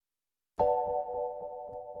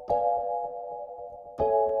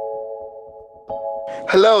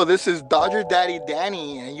Hello, this is Dodger Daddy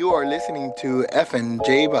Danny, and you are listening to FN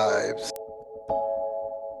Vibes.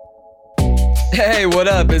 Hey, what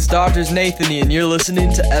up? It's Doctors Nathany, and you're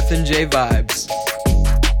listening to FN Vibes.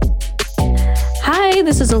 Hi,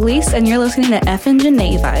 this is Elise, and you're listening to FN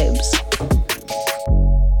JaNae Vibes.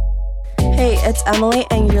 Hey, it's Emily,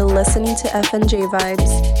 and you're listening to FN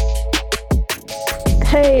Vibes.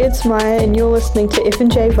 Hey, it's Maya, and you're listening to FN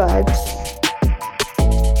Vibes.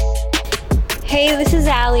 Hey, this is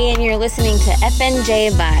Allie, and you're listening to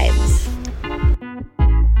FNJ Vibes.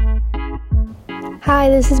 Hi,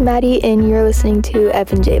 this is Maddie, and you're listening to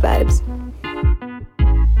FNJ Vibes.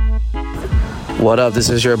 What up? This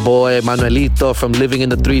is your boy Manuelito from Living in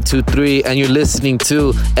the 323, and you're listening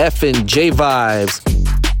to FNJ Vibes.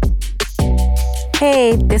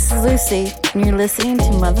 Hey, this is Lucy, and you're listening to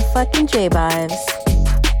motherfucking J Vibes.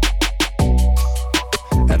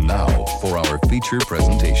 And now for our feature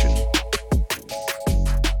presentation.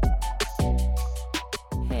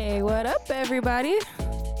 Hey, what up, everybody?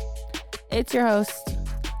 It's your host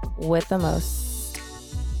with the most.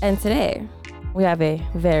 And today, we have a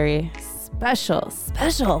very special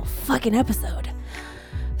fucking episode.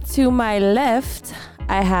 To my left,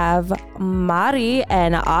 I have Mari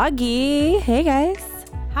and Augie. Hey, guys.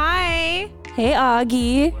 Hi. Hey,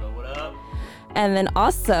 Augie. What up? And then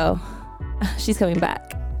also, she's coming back.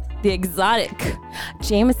 The exotic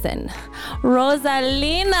Jameson.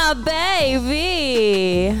 Rosalina,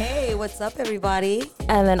 baby. Hey, what's up, everybody?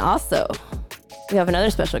 And then also, we have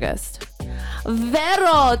another special guest.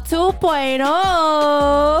 Vero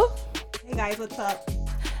 2.0. Hey guys, what's up?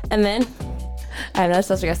 And then, I have another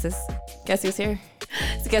special guest. Guess who's here?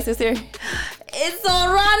 Guess who's here? It's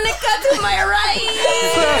Veronica to my right.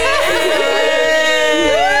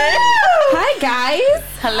 Hi, guys.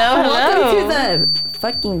 Hello. Welcome to the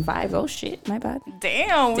fucking vibe. Oh, shit. My bad.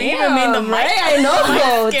 Damn, we even made the mic. Right? I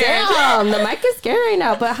know. Damn. The mic is scared right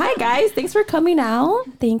now. But hi, guys. Thanks for coming out.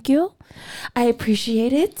 Thank you. I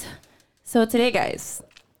appreciate it. So today, guys.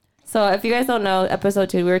 So if you guys don't know, episode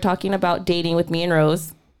 2, we were talking about dating with me and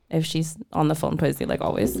Rose. If she's on the phone, pussy, like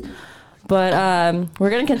always. But we're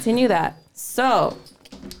going to continue that. So,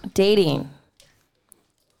 dating.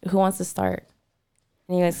 Who wants to start?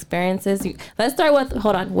 Any experiences? Let's start with,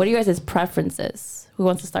 hold on. What are you guys' preferences? Who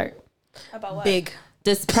wants to start? About what? Big.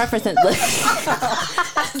 Just preferences.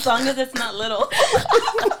 As long as it's not little.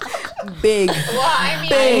 Big. Well, I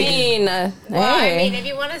mean, if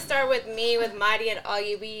you want to start with me, with Mari and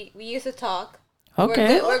Augie, we used to talk.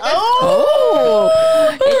 Okay. We're good. Oh,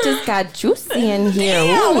 it just got juicy in here.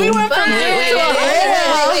 Yeah, we went from Wait, to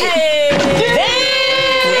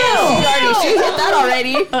She hit that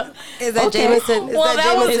already. Is that Jameson? Is Well,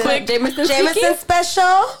 that was Jameson? quick. Jameson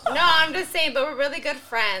special? No, I'm just saying, but we're really good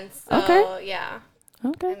friends. So, Okay. yeah.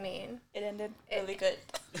 Okay. I mean, It ended really good.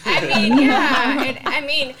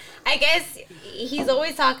 I guess he's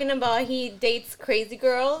always talking about he dates crazy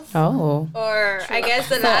girls. Oh. Or I guess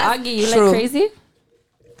the So, last. Augie, you True. like crazy?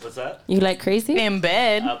 What's that? You like crazy? In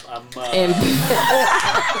bed. I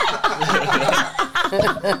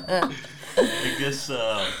guess,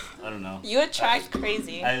 I don't know. You attract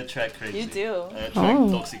crazy. I attract crazy. You do. I attract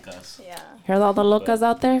toxicas. Yeah. Hear all the locas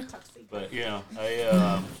out there? But,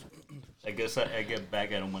 I guess I get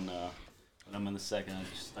back at them when I'm in the second. I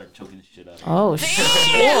just start choking the shit out of them. Oh, shit.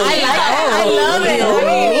 I love it.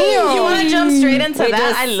 You want to jump straight into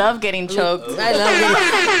that? I love getting choked. I love it.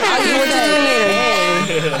 Augie, what you doing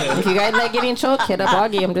later? If you guys like getting choked, hit up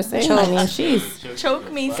Augie. I'm just saying. I mean, she's.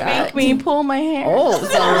 Choke me, spank me, pull my hair. Oh,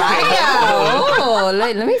 Soraya. Oh,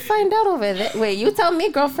 let me find out over there. Wait, you tell me,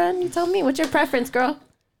 girlfriend. You tell me. What's your preference, girl?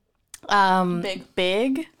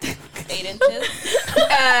 Big. 8 inches.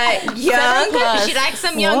 Young. She likes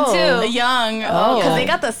some young too. Young. Because they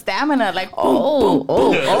got the stamina. Like, Oh.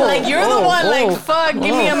 like you're the one. Like, fuck. Give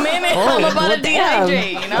me a minute. I'm about to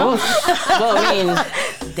dehydrate. You know. Well, I mean,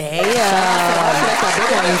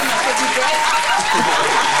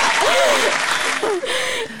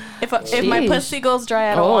 If my pussy goes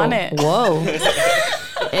dry, I don't want it. Whoa.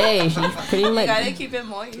 Hey, she pretty much. Gotta keep it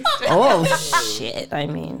moist. Oh shit! I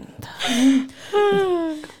mean,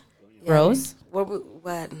 Rose. What?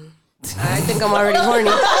 I think I'm already horny.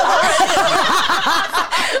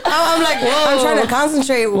 I'm like, I'm trying to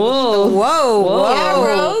concentrate. Whoa. Yeah,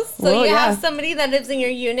 Rose. So Whoa, you yeah. have somebody that lives in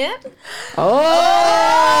your unit? Oh.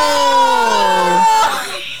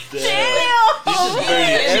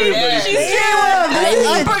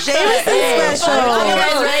 Jameson special.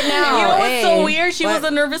 Right now. You know what's so weird? She was a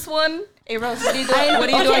nervous one. Hey, Rose, what are you doing? What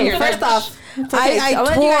are you doing here? First off, I I'll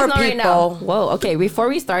let you guys tore know right now. people. Whoa, okay. Before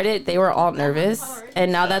we started, they were all nervous,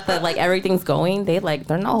 and now that everything's going, they're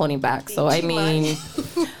not holding back. So I mean,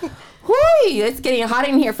 it's getting hot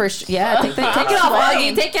in here for Yeah, take it off,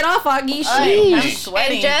 Augie. Take it off, Augie. I'm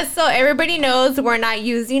sweating. And just so everybody knows, we're not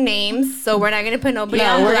using names, so we're not gonna put nobody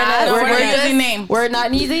on blast. We're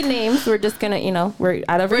not using names. We're just gonna, we're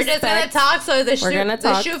out of respect. We're just gonna talk. So the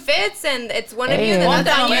shoe fits, and it's one of you. Then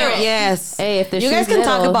that's on you. Yes. Hey, if the you guys can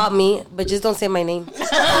talk about me, but just don't say my name.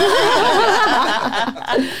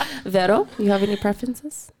 Vero, you have any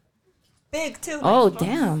preferences? Big too. Oh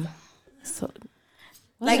damn. So.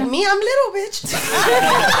 Like me, I'm little, bitch. She's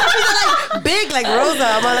like big, like Rosa.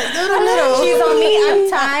 I'm like little. She's on me. I'm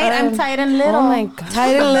tight. I'm tight and little. Oh my god.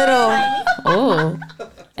 Tight and little. Oh.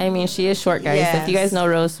 I mean, she is short, guys. Yes. If you guys know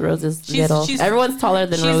Rose is little. Everyone's taller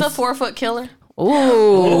than Rose. She's a 4-foot killer.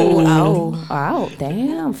 Ooh. Wow.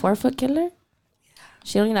 Damn. 4-foot killer?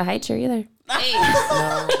 She don't need a high chair either. Hey.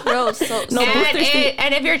 No. Rose,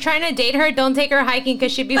 and if you're trying to date her, don't take her hiking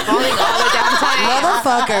because she'd be falling all the way down tight.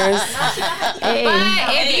 Motherfuckers. Hey. But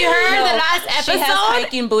if you heard the last episode, she has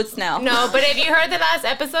hiking boots now. No, but if you heard the last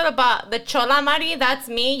episode about the Chola Mari, that's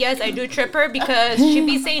me. Yes, I do trip her because she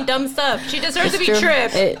be saying dumb stuff. She deserves to be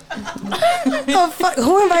tripped. The fuck?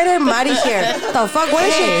 Who invited Mari here? The fuck? What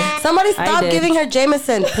is she? Somebody stop giving her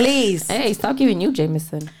Jameson, please. Hey, stop giving you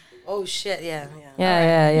Jameson. Oh shit! Yeah.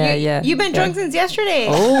 Yeah. You've been drunk since yesterday.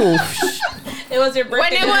 Oh. It was your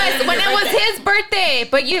birthday. When it was his birthday,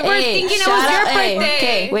 but you were thinking it was your birthday.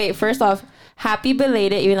 Okay, wait. First off, happy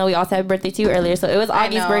belated, even though we also had birthday to you earlier. So it was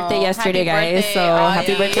Augie's birthday yesterday, guys. So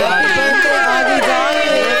happy birthday, Augie.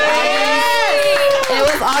 It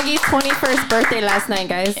was Augie's 21st birthday last night,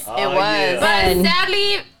 guys. It was. But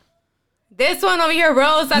sadly, this one over here,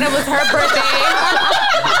 Rose, thought it was her birthday.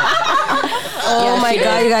 Oh my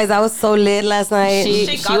god, you guys! I was so lit last night. She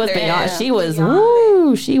was beyond. She was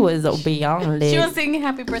She was beyond lit. She was singing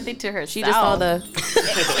happy birthday to her. She just saw the.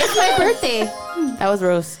 It's my birthday. That was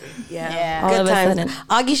Rose. Yeah. All Good of a times. sudden.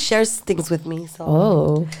 Augie shares things with me,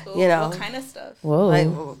 so you know. What kind of stuff? Whoa. Like,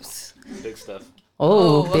 Big stuff.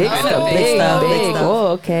 Oh, big stuff. Big stuff. Oh,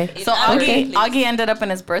 okay. So Augie ended up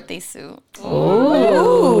in his birthday suit.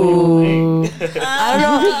 Oh. I don't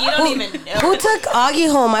know. You don't even know. Who took Augie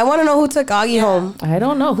home? I want to know who took Augie home. I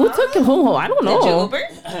don't know. Who took him home? I don't know. Did you Uber?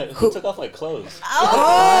 Who took off like clothes?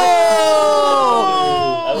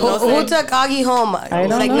 Who took Augie home? I don't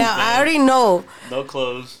know. Now I already know. No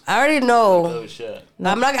clothes. I already know. Oh shit.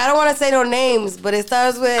 I don't want to say no names, but it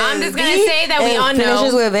starts with. I'm just gonna V say that we all and know.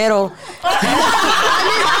 finishes with Vero.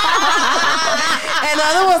 And the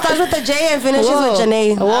other one starts with a J and finishes with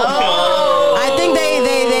JaNae. I think they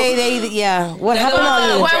yeah. What happened on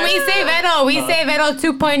you? When we say Vero, we say Vero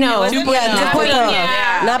 2.0. Yeah,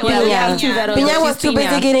 2.0. Not Pina. Pina was too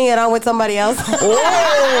busy getting it on with somebody else.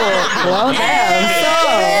 Well,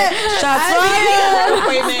 damn. Shots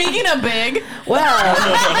fired. Speaking of big, Well,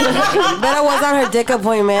 Vero was on her dick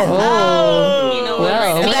appointment.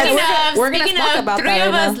 Speaking of, three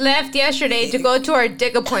of us left yesterday to go to our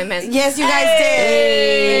dick appointment. Yes, you guys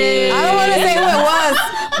did. I don't want to say who it was,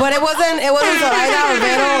 but it wasn't Zoraida or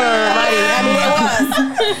Vero or Mari. I mean,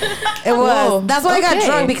 it was. That's why I got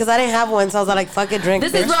drunk, because I didn't have one, so I was like, fuck it, drink.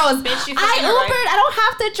 This is Rose. Bitch, I Ubered. I don't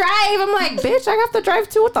have to drive. I'm like, bitch, I have to drive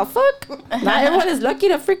too. What the fuck? Not everyone is lucky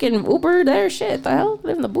to freaking Uber their shit. The hell?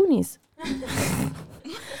 Live in the boonies.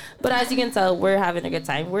 But as you can tell, we're having a good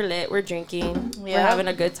time. We're lit. We're drinking. We're having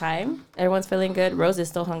a good time. Everyone's feeling good. Rose is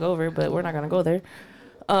still hungover, but we're not going to go there.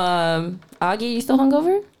 Augie, you still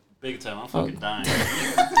hungover? Big time. I'm fucking dying.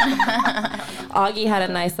 Augie had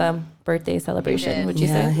a nice birthday celebration, would you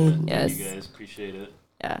say? Yes. Thank you guys. Appreciate it.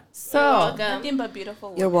 Yeah. So, nothing but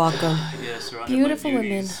beautiful. You're welcome. Yeah, surrounded beautiful by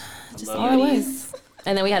women. beauties. Just all it was.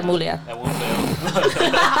 And then we had Mulia. That one fail.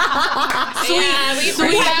 We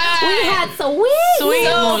had sweet. So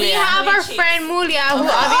we have our friend Mulia, who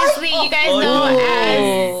obviously you guys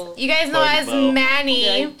know as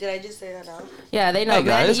Manny. Did I just say that out? Yeah, they know. Hey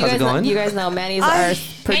guys, how's it going? You guys know Manny's our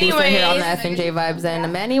producer here on the FN Vibes,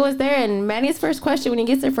 and Manny was there. And Manny's first question when he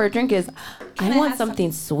gets there for a drink is, "I want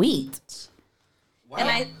something sweet."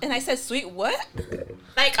 Wow. And I said, "Sweet what?"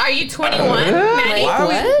 Like, are you 21, Manny?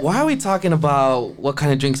 Why are we talking about what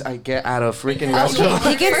kind of drinks I get at a freaking restaurant?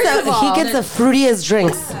 He gets the fruitiest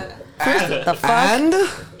drinks. The fuck? And Who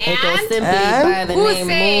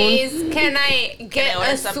says, "Can I get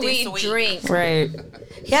a sweet drink?" Right.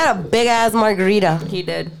 He had a big ass margarita. He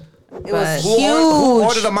did. It was Who huge.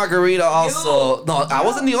 ordered a margarita also? No, I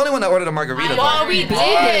wasn't the only one that ordered a margarita. Well, we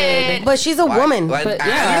did. But she's a woman. But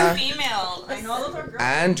yeah. Female. I know those are girls.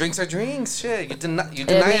 And drinks are drinks. Shit, you deny a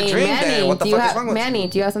drink Manny, then. What the fuck is wrong with you? Manny,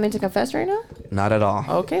 do you have something to confess right now? Not at all.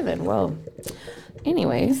 Okay then. Well,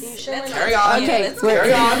 Anyways. Carry on. Okay.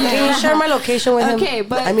 Can you share my location with him? Okay,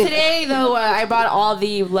 but today, though, I brought all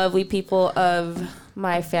the lovely people of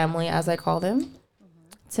my family, as I call them,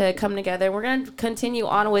 to come together. We're going to continue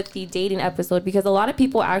on with the dating episode because a lot of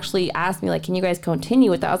people actually asked me, like, can you guys continue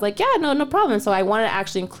with that? I was like, yeah, no problem. So I wanted to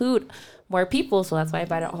actually include more people. So that's why I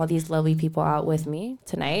invited all these lovely people out with me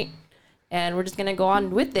tonight. And we're just going to go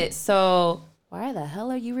on with it. So why the hell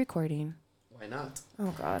are you recording? Why not?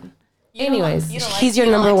 Oh, God. Anyways. He's your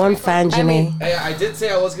number one fan, Janae. Hey, I did say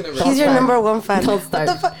I was going to He's your number one fan. Don't start.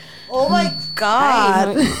 What the fuck? Oh, my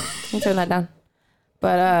God. Let me turn that down.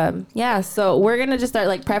 But yeah, so we're gonna just start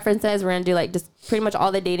like preferences. We're gonna do like just pretty much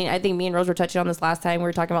all the dating. I think me and Rose were touching on this last time. We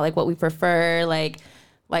were talking about like what we prefer. Like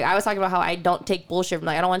I was talking about how I don't take bullshit from,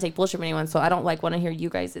 like I don't want to take bullshit from anyone. So I don't like want to hear you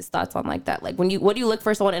guys' thoughts on like that. Like what do you look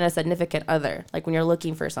for someone in a significant other? Like when you're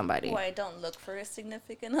looking for somebody. Well, I don't look for a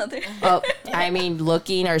significant other. Oh, I mean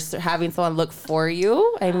looking or having someone look for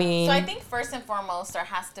you. I mean. So I think first and foremost there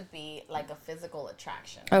has to be like a physical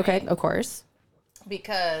attraction. Okay, right? of course.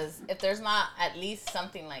 Because if there's not at least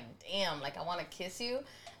something like, damn, like I want to kiss you,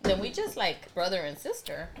 then we just like brother and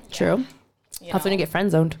sister. True. That's when you get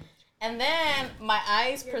friend zoned. And then my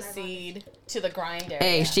eyes proceed to the grind area.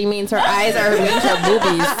 Hey, she means her eyes means her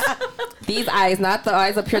boobies. These eyes, not the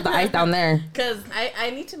eyes up here, the eyes down there. Because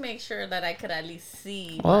I need to make sure that I could at least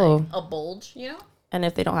see like, a bulge, you know? And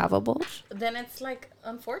if they don't have a bulge? Then it's like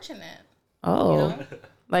unfortunate. Oh. You know?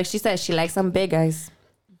 Like she said, she likes some big eyes.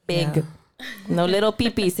 Big. Yeah. No little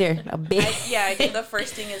peepees here. A big. I think the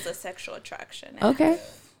first thing is a sexual attraction. Okay.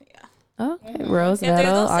 Yeah. Okay. Rose, If there's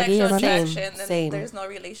Vero, no Augie, sexual everyone. attraction, then there's no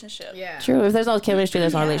relationship. Yeah. True. If there's no chemistry,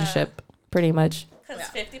 there's no relationship. Pretty much. Because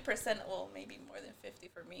 50%, well, maybe more than 50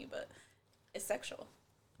 for me, but it's sexual.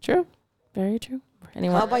 True. Very true.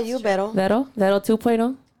 Anyone? How about you, Vero? Vero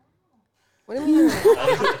 2.0. What do you mean?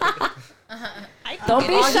 Don't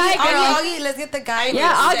be shy, girl. Augie, let's get the guy.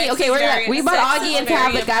 Yeah, Augie. Okay, we brought Augie in to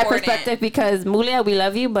have the guy perspective because Mulia, we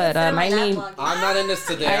love you, but I'm not in this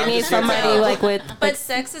today. I need somebody like with. But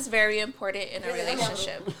sex is very important in a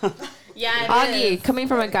relationship. Yeah, Augie, coming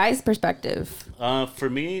from a guy's perspective. For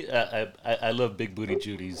me, I love big booty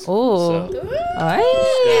Judies. Oh, so.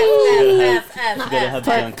 Gotta have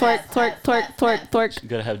twerk. You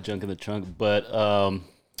gotta have junk in the trunk, but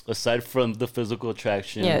aside from the physical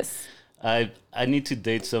attraction, yes, I need to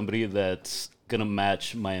date somebody that's gonna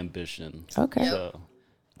match my ambition. Okay. So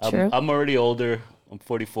True. I'm already older. I'm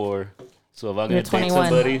 44. So if I'm You're gonna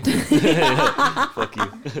 21. date somebody, fuck you.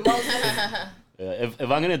 If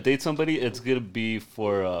I'm gonna date somebody, it's gonna be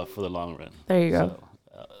for the long run. There you go.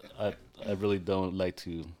 So, I really don't like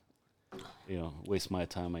to, waste my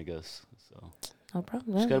time, I guess. So no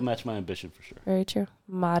problem. Just gotta match my ambition for sure. Very true.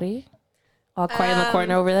 Mari, all quiet in the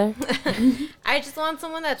corner over there. I just want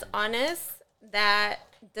someone that's honest, that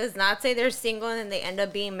does not say they're single and then they end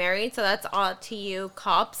up being married. So that's all to you,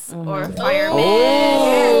 cops or firemen.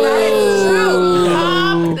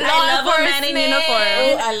 I love a man in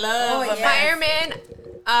uniform. I love firemen.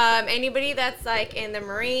 Anybody that's like in the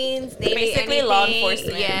Marines, Navy, basically anything. law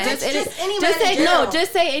enforcement. Yeah.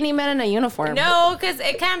 Just say any man in a uniform. No, because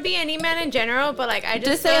it can't be any man in general. But like I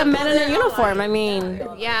just say a man in a uniform. I mean,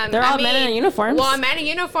 yeah, they're all men in a uniform. Well, a man in a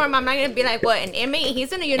uniform. I'm not gonna be like, what, an inmate?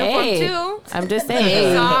 He's in a uniform too. I'm just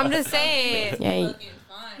saying. So I'm just saying. Yeah.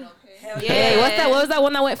 Hey, what was that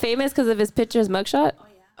one that went famous because of his picture's mugshot?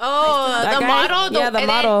 Oh, the model. The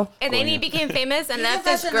model. And then he became famous and left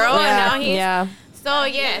this girl, and now he's. So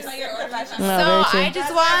yes. So I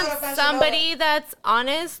just want somebody that's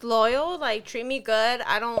honest, loyal, like treat me good.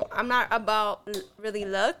 I'm not about really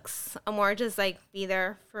looks. I'm more just like be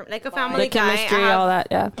there for like a family guy. Chemistry, all that,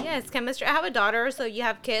 yeah. Yes, chemistry. I have a daughter, so you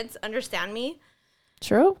have kids. Understand me.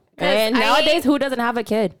 True. And nowadays, who doesn't have a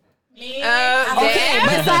kid? Okay,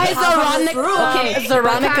 besides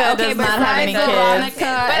Veronica does not have any kids. Veronica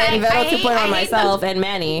and Vero 2.0 myself and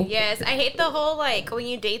Manny. Yes, I hate the whole like when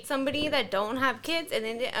you date somebody that don't have kids and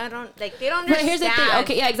then they don't understand. But here's the thing.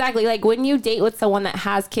 Okay, yeah, exactly. Like when you date with someone that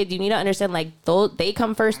has kids, you need to understand like they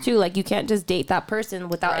come first too. Like you can't just date that person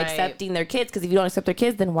without accepting their kids. Because if you don't accept their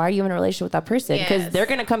kids, then why are you in a relationship with that person? Because they're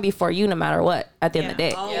gonna come before you no matter what. At the end of the day.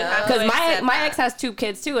 Because my ex has 2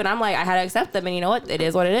 kids too, and I'm like I had to accept them. And you know what? It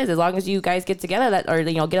is what it is. As long as you guys get together,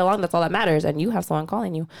 get along, that's all that matters. And you have someone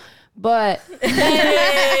calling you. But but no,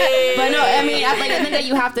 I mean, at the end of the day,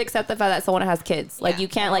 you have to accept the fact that someone has kids. Like you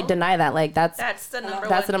can't like deny that. Like that's the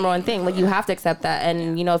number one thing. Like you have to accept that.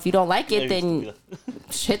 And if you don't like it, then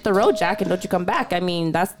hit the road, Jack, and don't you come back. I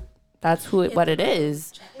mean, that's what it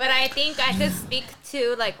is. But I think I could speak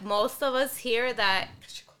to like most of us here that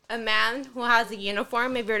a man who has a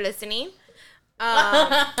uniform, if you're listening,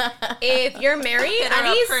 If you're married, at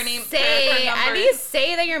least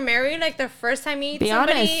say that you're married. Like the first time you meet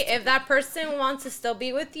somebody, honest. If that person wants to still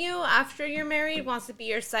be with you after you're married, wants to be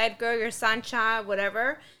your side girl, your sancha,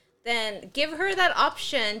 whatever, then give her that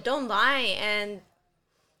option. Don't lie, and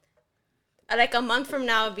like a month from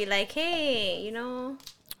now, be like, hey, you know,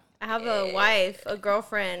 I have a wife, a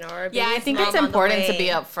girlfriend, or a I think it's important to be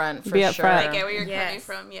upfront for sure. I get where you're coming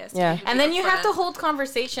from. Yes. Yeah. And then you have to hold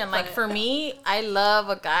conversation. Like for me, I love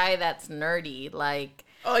a guy that's nerdy. Like.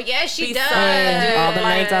 Oh yeah, she does. All the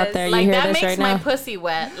nerds out there, you hear this right now? That makes my pussy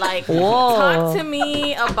wet. Like, talk to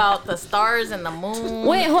me about the stars and the moon.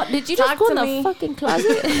 Wait, did you just go in the fucking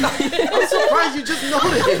closet? I'm surprised you just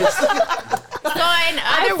noticed. So in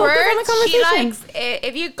other words, she likes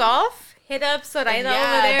if you golf. Hit up Soraya over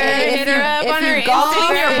there. Hit her up on her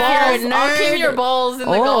Instagram. I'll clean your balls in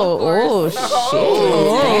the golf course.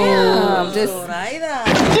 Oh, shit.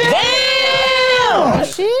 Damn! Oh,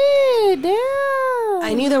 shit, damn.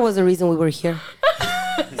 I knew there was a reason we were here.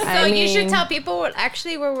 So you should tell people where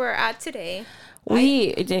we're at today.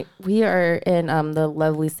 We are in the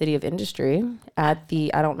lovely city of Industry at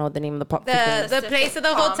the, I don't know the name of the place of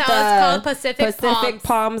the hotel is called Pacific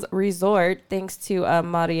Palms Resort. Thanks to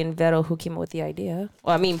Mari and Vero who came up with the idea.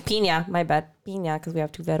 Well, I mean Pina, my bad, Pina, because we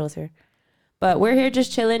have two Veros here. But we're here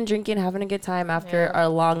just chilling, drinking, having a good time after our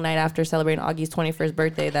long night after celebrating Augie's 21st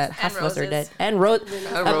birthday that half of us are dead. And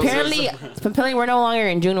apparently we're no longer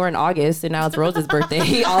in June, we're in August, and now it's Rose's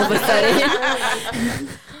birthday all of a sudden.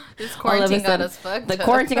 This quarantine got us fucked up. The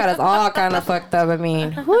quarantine got us all kind of fucked up. I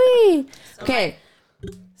mean, whee. Okay,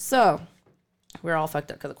 so we're all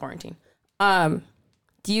fucked up because of quarantine. Do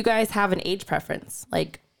you guys have an age preference?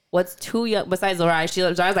 Like, what's too young? Besides Laura,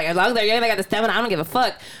 Zara's like, as long as they're young, they got the stamina. I don't give a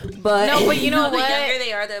fuck. But no, but you know what? The younger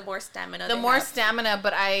they are, the more stamina.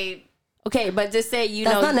 But I. Okay, but just say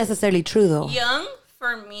that's not necessarily true though. Young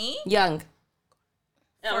for me. Young.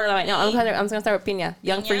 No, I'm just gonna start with Pina.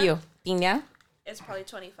 Young for you, Pina. It's probably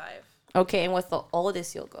 25. Okay, and what's the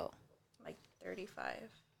oldest you'll go? Like 35.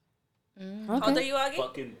 Okay. How old are you, Augie?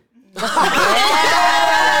 Fucking.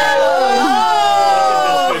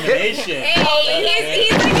 Hey, he's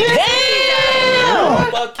like,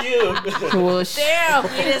 damn! Fuck you. Damn! You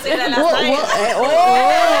didn't say that last night.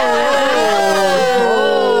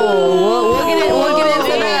 We'll get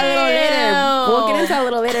into that a little later. We'll get into that a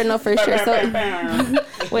little later, no, for sure. So,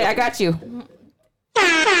 wait, I got you.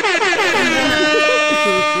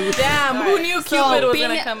 Damn, who knew Cupid was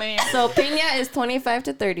gonna come in here? So Pina is 25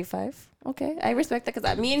 to 35. Okay, I respect that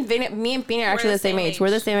because me and Pina are actually the same age. We're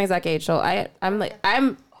the same exact age. So I'm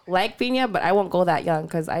like Pina, but I won't go that young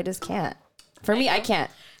because I just can't. For me, I can't.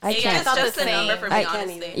 I can't. It's just a number for me,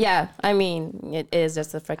 honestly. Yeah, I mean, it is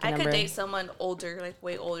just a freaking number. I could date someone older, like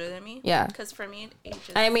way older than me. Yeah. Because for me, age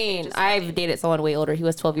is... I mean, I've dated someone way older. He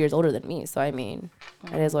was 12 years older than me. So, I mean,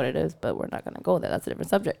 it is what it is, but we're not going to go there. That's a different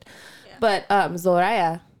subject. Yeah. But,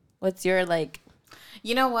 Zoraya, what's your, like...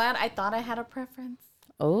 You know what? I thought I had a preference.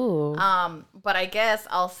 Oh. But I guess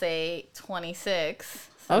I'll say 26.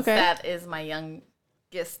 Since that is my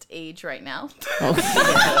youngest age right now. And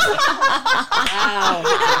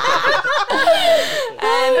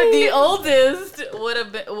the oldest would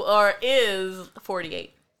have been or is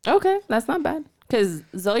 48. Okay, that's not bad. Cause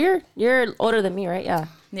Zoe, you're older than me, right? Yeah.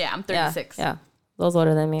 Yeah, I'm 36. Yeah. Those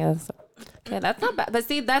older than me. Okay, that's not bad. But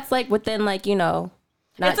see, that's like within like, you know.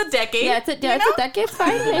 It's a decade. Yeah, it's a decade. It's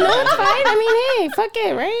fine. You know, it's fine. I mean, hey, fuck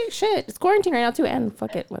it, right? Shit, it's quarantine right now too, and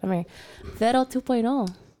fuck it, whatever. Vero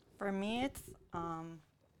 2.0. For me, it's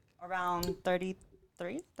around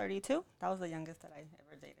 33, 32. That was the youngest that I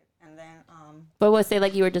ever dated. And then But what, say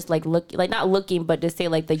like you were just like not looking, but just say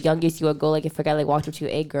like the youngest you would go, like if a guy like walked up to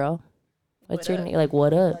you, hey girl, what's your name? Like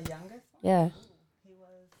what up? The youngest? Yeah. He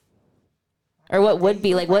was. Or what would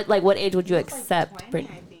be like what age would you accept? 20,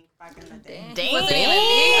 I think, back in the day. Damn. He was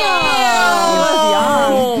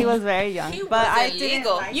young. He was very young. But I didn't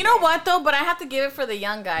like You know what though? But I have to give it for the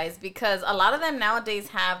young guys because a lot of them nowadays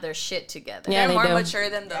have their shit together. Yeah, they're more do.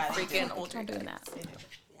 mature than the freaking older doing that.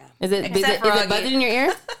 Is it buzzing in your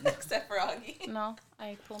ear? Except for Augie. No,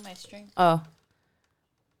 I pull my string. Oh.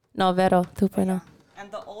 No, Vero 2.0.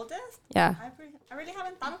 And the oldest? Yeah. I really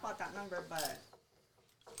haven't thought about that number, but...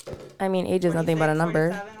 I mean, age is nothing but a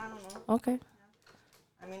number. 47, I don't know. Okay. Yeah.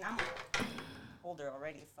 I mean, I'm older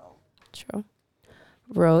already, so... True.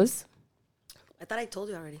 Rose? I thought I told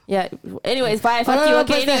you already. Yeah. Anyways, bye. Fuck you.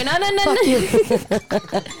 Okay. No.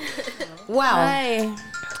 Wow. Hi.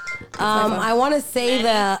 I want to say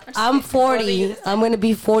that I'm 40. I'm going to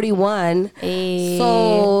be 41. Hey.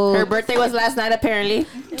 So her birthday was last night, apparently.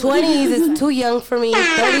 20s is too young for me.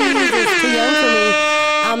 30s is too young for me.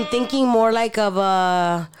 I'm thinking more like of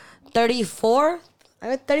 34.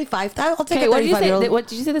 35. I'll take a 35-year-old. What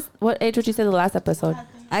did you say? What age would you say the last episode?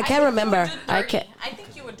 I can't remember. I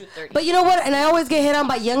think you would do 30. But you know what? And I always get hit on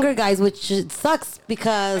by younger guys, which sucks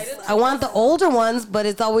because I want the older ones, but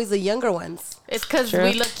it's always the younger ones. It's because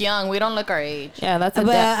we look young. We don't look our age. Yeah, that's a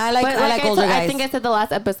But I like older guys. I think I said the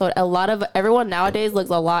last episode. A lot of everyone nowadays looks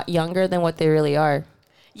a lot younger than what they really are.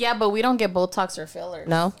 Yeah, but we don't get Botox or fillers.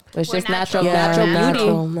 No, it's just natural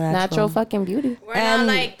fucking beauty. We're not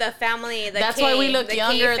like the family. That's why we look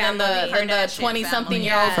younger than the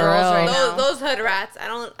 20-something-year-old girls right now. Those hood rats. I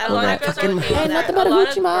don't. A lot of girls are ain't nothing but a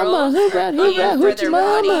hoochie mama. Hood rat, hoochie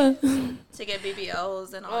mama. To get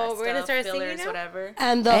BBLs and all that we're gonna start fillers, singing now? whatever.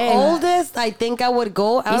 And the oldest, I think I would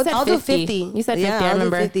go. I'll do 50. You said 50. Yeah, I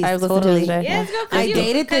remember. 50, I was totally. listening to Yes, go. I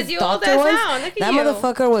dated this doctor once. That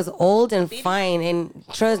motherfucker was old and fine, and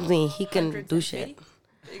trust me, he can do shit.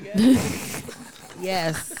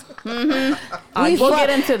 Yes. Mm-hmm. We'll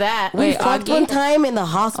get into that. We fucked one time in the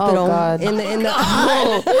hospital. Oh, God. In the Bro,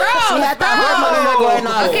 she had that heart going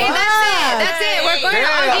on. Okay, that's it. We're going to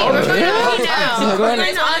Augie. We're going to Augie now. We're going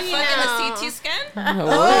to Augie now. A CT scan?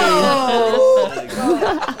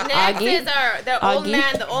 Next is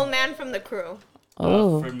the old man from the crew.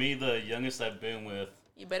 For me, the youngest I've been with.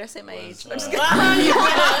 You better say my age. You don't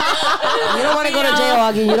want to go to jail,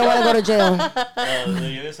 Augie. You don't want to go to jail. The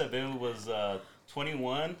youngest I've been with was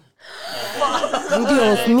 21.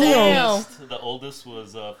 Dios mío. The oldest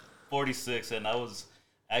was 46, and I was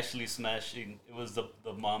actually smashing. It was the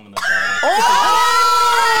mom and the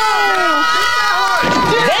daughter.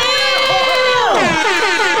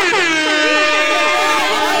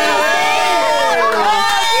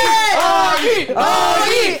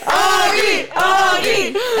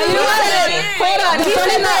 Augie. Hold on.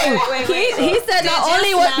 He said not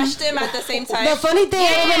only what smashed him at the same time. The funny thing,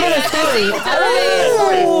 I remember the story.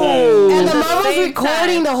 And the mom was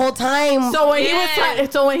recording the whole time. So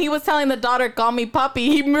when he was telling the daughter, "Call me puppy,"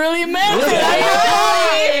 he really meant it.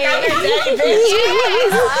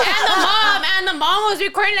 And the mom was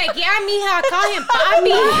recording like, "Yeah, mija, call him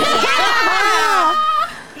papi."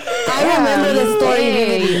 I remember the story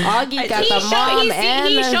vividly. Augie got the mom and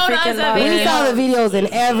he the showed us freaking a mom. We saw the videos and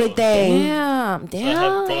everything. Damn.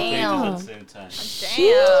 Damn.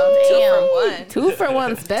 2 for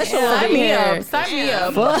 1 special over here. Sign me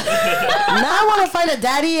up. Now I want to find a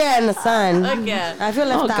daddy and a son. Again. I feel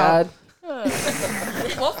left out. God.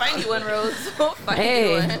 We'll find you one, Rose. We'll find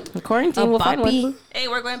you one. Quarantine, we'll find one. Hey,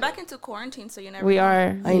 we're going back into quarantine, so you never We know.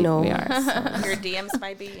 are. I know. We are. Your DMs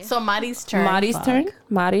might be. So Mari's turn.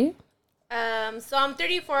 Mari. So I'm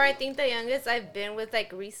 34. I think the youngest I've been with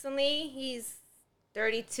like recently, he's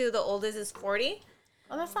 32. The oldest is 40.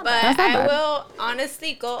 Oh, that's not But bad. I will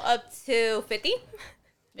honestly go up to 50.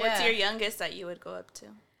 What's your youngest that you would go up to?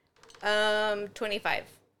 25.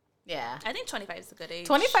 Yeah. I think 25 is a good age.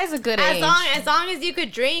 25 is a good age. As long as you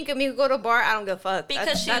could drink and you could go to a bar, I don't give a fuck. Because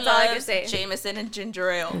that's she all I can loves say. Jameson and ginger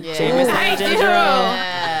ale. Yeah. Jameson I and do. ginger ale.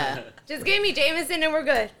 Yeah. Just give me Jameson and we're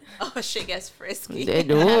good. Oh, shit gets frisky. They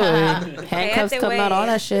do. Handcuffs coming out, all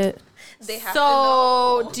that shit. They have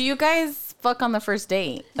So, do you guys fuck on the first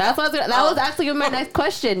date? That was actually my next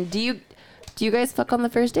question. Do you guys fuck on the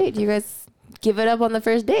first date? Do you guys give it up on the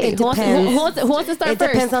first date? It depends. Who wants to start It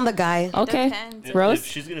first? depends on the guy. Okay. Depends. Rose? If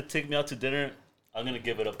she's gonna take me out to dinner, I'm gonna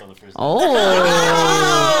give it up on the first date.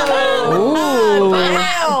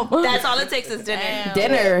 Wow. That's all it takes is dinner.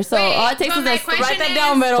 Dinner. So Wait, all it takes but is my a question write that is-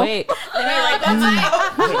 down, middle. Wait.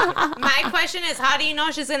 My question is, how do you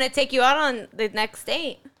know she's gonna take you out on the next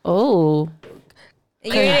date? Oh.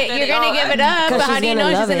 You're gonna give it up, but how do you know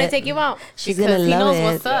she's gonna take you out? She's Because gonna he love knows it.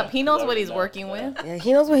 what's up. He knows what he's working with. Yeah,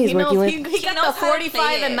 he knows what he's working with. He got knows the how to 45,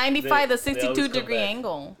 play the it. 95, the They always 62 come degree back.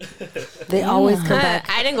 angle. They always come back.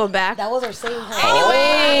 I didn't go back. That was our same house. Oh.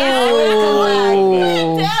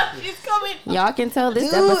 Damn, she's coming. Y'all can tell this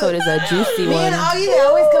Dude. episode is a juicy Me one. and Augie, they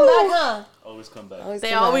always come back, huh? Always come back.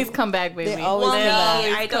 They always come back, baby. They always come back.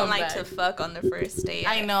 I don't like to fuck on the first date.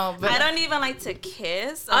 I know, but I don't even like to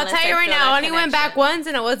kiss. I'll unless tell you I right feel now, I that only went back connection. once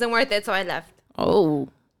and it wasn't worth it, so I left. Oh.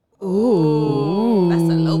 That's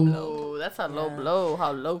a low blow. Oh, that's a low blow.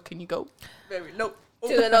 How low can you go? Very low.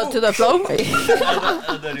 To the floor. I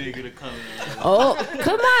thought you were gonna come in. Oh,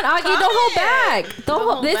 come on, Augie, don't hold back. Don't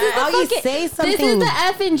hold. This is the Augie, fucking. say This is something. the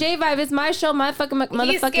FN J vibe. It's my show, my fucking He's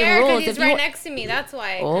motherfucking scared rules. because he's If you right wa- next to me. That's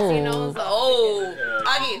why. 'Cause he knows. Oh, Yeah,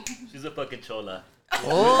 Augie. she's a fucking chola.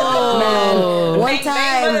 Man, one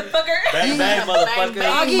time. Motherfucker. Bang bang, motherfucker.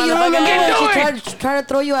 Augie, you remember when she tried to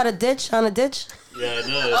throw you out a ditch on a ditch? Yeah, I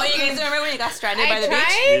know. Oh, you guys remember when you got stranded I by the beach?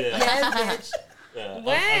 tried. Yeah. Yes, bitch.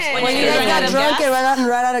 When you guys got drunk and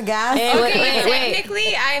ran out of gas? Okay,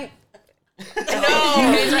 technically, I'm...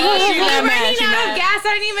 No, me running out of gas, I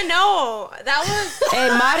didn't even know. That was... Hey,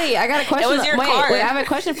 Mari, I got a question. It was your car. Wait, I have a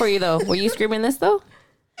question for you, though. Were you screaming this, though?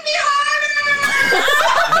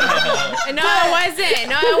 No,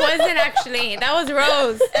 it wasn't actually. That was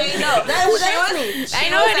Rose. No, that was me. I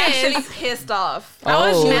know it is. Actually pissed off. I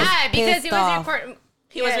was mad because he was recording.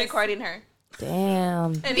 He was recording her.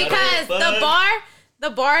 Damn. Because the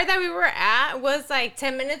bar that we were at was like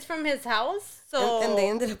 10 minutes from his house. So and they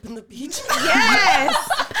ended up in the beach. Yes.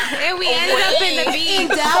 And we ended up in the beach. In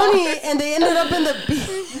Downey, and they ended up in the beach.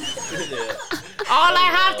 All I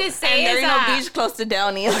have to say is there that... no beach close to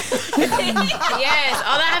Downey. Yes,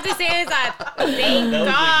 all I have to say is that thank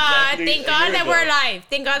God that we're alive.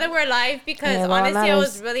 Thank God that we're alive because honestly I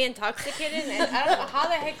was really intoxicated and I don't know how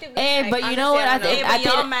the heck did we... Hey, but you know what? I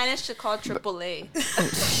y'all managed to call AAA.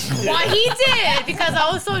 Well, he did because I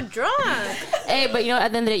was so drunk. Hey, but you know,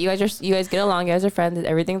 at the end of the day, you guys get along. You guys are friends.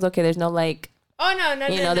 Everything's okay. There's no like... Oh, no.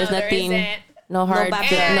 There's nothing... No hard,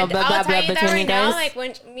 blah blah between you guys. Like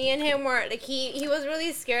when me and him were like, he was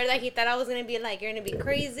really scared. Like he thought I was gonna be like, you're gonna be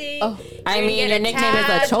crazy. Oh, I mean, your nickname is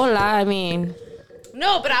La Chola. I mean,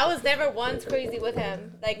 no, but I was never once crazy with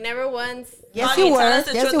him. Like never once. Yes, you were.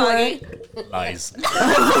 Yes, you were. Lies.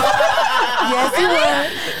 Yes, you were.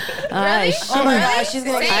 Really? Oh my gosh, she's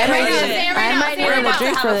gonna. I might need a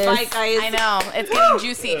drink for this. I know it's getting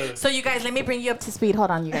juicy. So you guys, let me bring you up to speed. Hold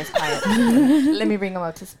on, you guys, quiet. Let me bring them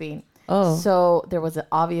up to speed. Oh. So there was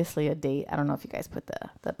obviously a date. I don't know if you guys put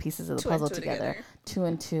the pieces of the puzzle together. 2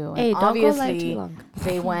 and 2. Hey, and don't go live obviously too long.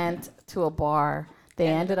 they went to a bar. They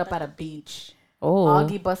ended up at a beach. Oh.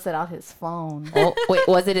 Augie busted out his phone. Oh, wait,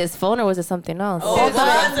 was it his phone or was it something else? Well,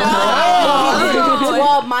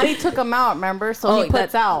 Mari took him out, remember? So he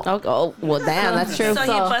puts out. Oh, well, damn, that's true. So he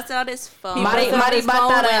busted out his phone. Mari bought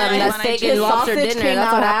that steak and lobster dinner.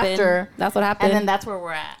 That's what happened. That's what happened. And then that's where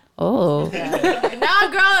we're at. Oh.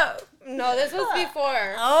 No, girl. No, this was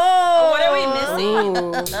before. Oh, what are we missing?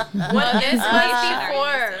 Well, this was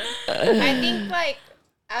before. I think like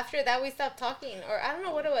after that we stopped talking, or I don't know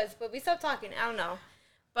what it was, but we stopped talking. I don't know.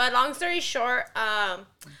 But long story short,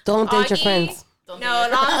 don't date your Augie- friends. No,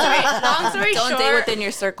 long story short. Don't date within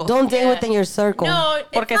your circle. Don't date within your circle. No,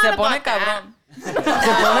 Porque it's se not pone about that. Se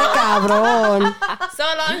pone cabrón. So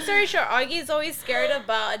long story short, Augie's always scared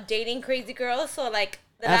about dating crazy girls. So like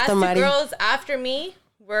the After last Mari. 2 girls after me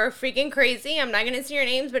were freaking crazy. I'm not gonna say your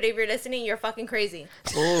names, but if you're listening, you're fucking crazy.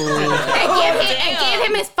 And give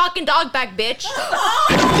him his fucking dog back, bitch. So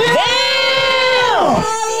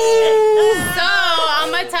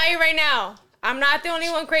I'm gonna tell you right now, I'm not the only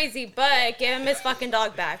one crazy, but give him his fucking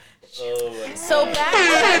dog back. So back.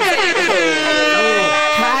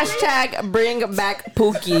 Hashtag bring back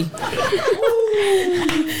Pookie.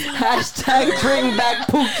 Hashtag bring back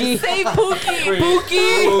Pookie. Say Pookie.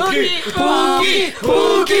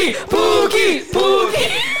 Pookie.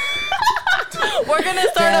 We're gonna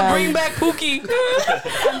start a bring back Pookie.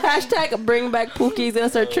 Hashtag bring back Pookie. He's gonna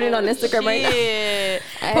start trending on Instagram right now. Yeah.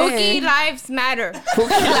 Pookie lives matter.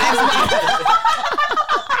 Pookie lives matter.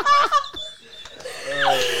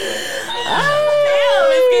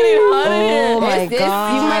 It's getting hot in here. Oh my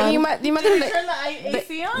god. You might Turn the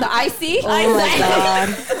AC on. the icy. Oh my god.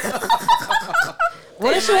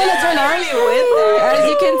 What does she want to turn Arlie with? As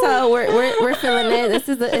you can tell, we're feeling it. It's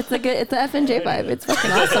a FNJ vibe. It's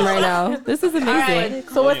fucking awesome right now. This is amazing. Right.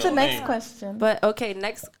 So what's the next question? But okay,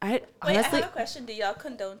 next. Wait, I Honestly, have a question. Do y'all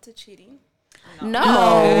condone to cheating? no.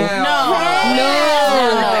 Hell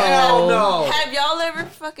no. Have y'all ever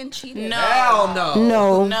fucking cheated? No. Hell no.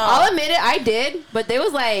 No. I'll admit it, I did, but they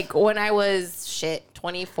was like when I was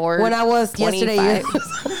 24. When I was 25. yesterday,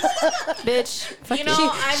 Bitch. You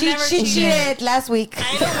know, I've never she cheated. cheated last week.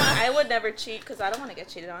 I would never cheat because I don't want to get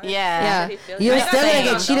cheated on. Yeah. You're still gonna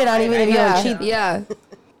get cheated on even if you don't cheat. Yeah.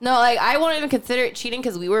 No, like I won't even consider it cheating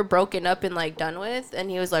because we were broken up and like done with, and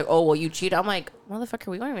he was like, "Oh, well, you cheated." I'm like, "Motherfucker,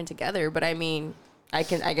 we weren't even together." But I mean, I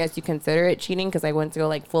guess you consider it cheating because I went to go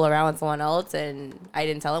like fool around with someone else and I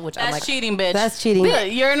didn't tell him, which I'm like, cheating, bitch. That's cheating.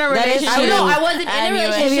 You're in a That is relationship. cheating. I wasn't in a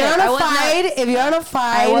relationship. If you're on a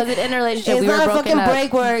fight, I wasn't in a relationship. It's We were not a broken fucking up.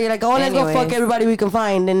 break where you're like, oh, let's go fuck Anyways. everybody we can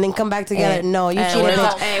find and then come back together. Hey. No, you Hey, cheated, where's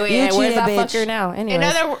bitch. that- You where's cheated, that bitch. fucker now?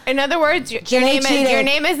 Anyways. In other words, your cheated.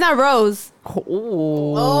 name is not Rose.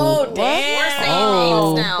 Oh, damn. We're saying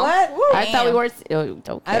names now. What? I thought we were.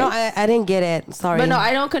 Okay. I didn't get it. Sorry. But no,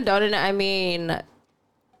 I don't condone it. I mean,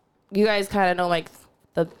 you guys kind of know like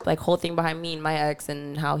the like whole thing behind me and my ex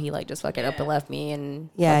and how he like just fucking up and left me and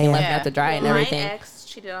fucking left me out to dry and everything. My ex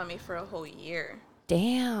cheated on me for a whole year.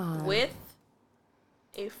 Damn. With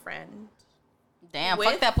a friend. Damn,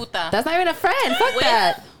 fuck that puta. That's not even a friend. Fuck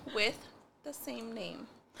that. With the same name.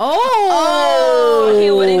 Oh.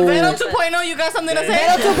 Vero 2.0, you got something to say?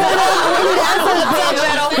 Vero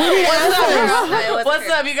 2.0. We need answers. What's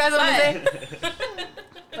up? You got something to say?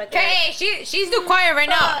 Okay, she's too quiet right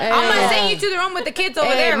now. I'm gonna send you to the room with the kids over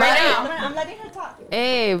there right now. I'm letting her talk.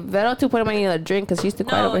 Hey, Vero 2.0 might need a drink because she's too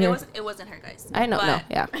quiet over here. It wasn't her, guys. I know, no,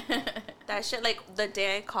 yeah. That shit, like, the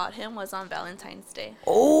day I caught him was on Valentine's Day.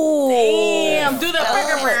 Oh. Damn, do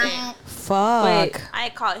that. Fuck. Wait. I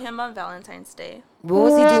caught him on Valentine's Day. What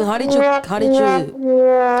was he doing? How did you? I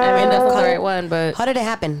mean, that's the right one, but how did it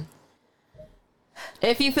happen?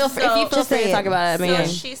 If you feel free to talk about it, I mean,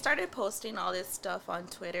 so she started posting all this stuff on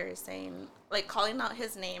Twitter, saying, like, calling out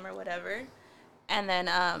his name or whatever, and then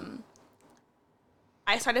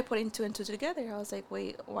I started putting two and two together. I was like,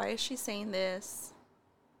 wait, why is she saying this?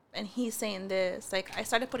 And he's saying this. Like, I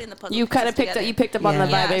started putting the puzzle. You kind of picked up on the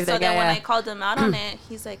vibe. Yeah. So then when I called him out on it,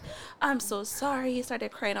 he's like, "I'm so sorry." He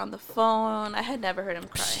started crying on the phone. I had never heard him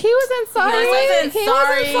cry. He wasn't sorry. He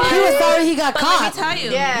was sorry he got caught. Let me tell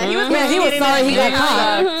you. Yeah, he was sorry he got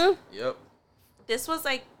caught. Yep. This was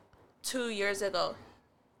like 2 years ago.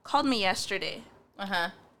 Called me yesterday.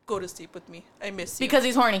 Go to sleep with me. I miss you. Because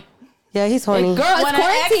he's horny. Yeah, he's horny. Girl, it's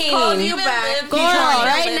quarantine. Girl,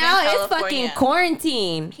 right now it's fucking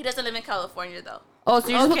quarantine. He doesn't live in California though. Oh, so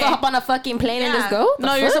you're supposed to hop on a fucking plane and just go?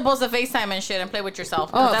 No, you're supposed to FaceTime and shit and play with yourself.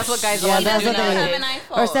 Oh, that's what guys want to do now.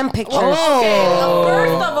 Or send pictures. Okay,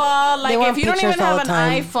 first of all, like, if you don't even have an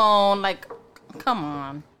time. iPhone, like, come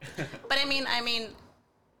on. But I mean,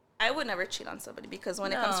 I would never cheat on somebody because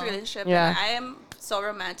when it comes to relationship, Yeah. I am so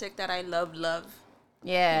romantic that I love.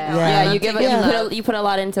 Yeah, you put a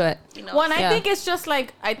lot into it. You know? Well, and I think it's just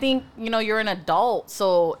like, you're an adult,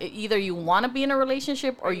 so either you want to be in a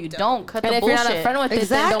relationship or you don't. Cut And the if you're bullshit. not a friend with it,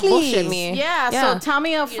 then don't bullshit me. Yeah, so tell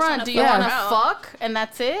me up front, do you want to fuck and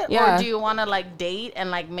that's it? Yeah. Or do you want to, like, date and,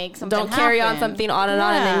 like, make something Don't carry on happen? something on and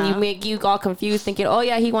on, and then you all confused thinking, oh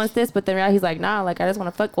yeah, he wants this, but then he's like, nah, like, I just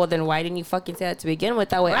want to fuck. Well, then why didn't you fucking say that to begin with?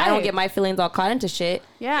 That way I don't get my feelings all caught into shit.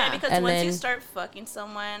 Yeah, because once you start fucking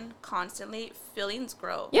someone constantly, feelings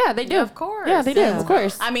grow. Yeah, they do. Yeah, of course. Yeah, they do. Of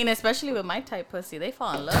course. I mean, especially with my type pussy, they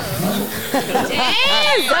fall in love.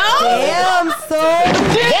 Damn, so. Can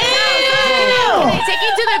I take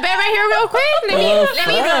you to the bed right here real quick? Let me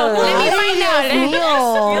find out.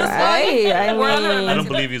 I don't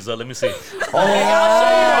believe you, so let me see. Spread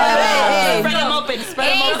them open.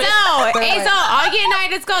 Hey, so Augie and I,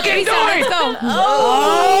 let's go. Threesome, let's go.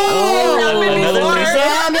 Another threesome?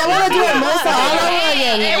 Damn, y'all want to do Hermosa all over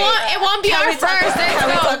again. It won't be our first. Can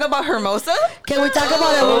we talk about Hermosa? Can we talk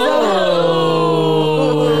about Hermosa?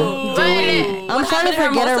 I'm trying to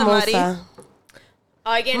forget Hermosa.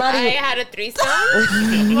 Augie and I had a threesome.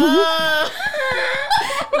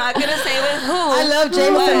 Not gonna say with who. I love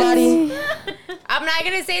James and Marty. I'm not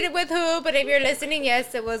gonna say it with who, but if you're listening,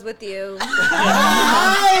 yes, it was with you.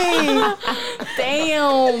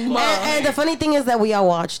 Damn. And the funny thing is that we all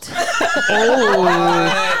watched.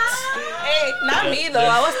 Hey, not me though.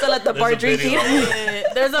 I was still at the bar drinking.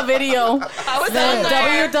 There's a video. I was on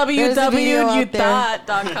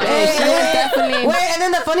www.youthought.com. Wait, and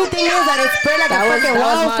then the funny thing is that it spread like a fucking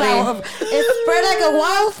wildflower. It spread like a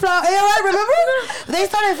wildflower. You know what? Remember? They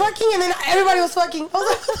started fucking and then everybody was fucking.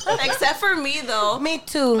 Except for me though. Me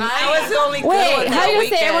too. I was the only good one Wait, how that you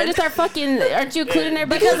say everyone weekend. just start fucking? Aren't you including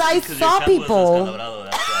everybody? Because I saw people. I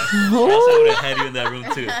would have had you in that room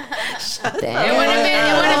too. It would have been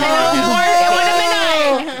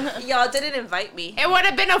Y'all didn't invite me. It would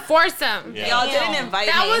have been a foursome. Yeah. Y'all didn't invite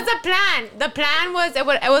me. That was the plan. The plan was it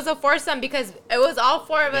was a foursome because it was all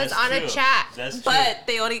four of us on a chat. That's true. But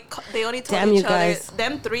they only told Damn, each you other. guys.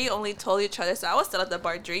 Them three only told each other. So I was still at the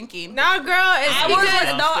bar drinking. No, girl, it's I because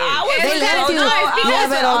They left you. Yeah,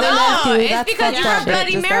 but all they left you. it's That's because you fucked were up.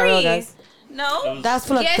 Bloody Just that real, Mary. guys. No. That's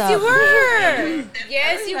fucked Yes, up. you were.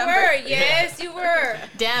 Yes, you were. Yes, you were.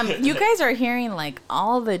 Damn, you guys are hearing like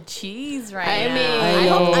all the cheese right now. mean,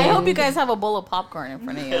 I hope you guys have a bowl of popcorn in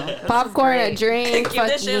front of you. Popcorn, a drink, Give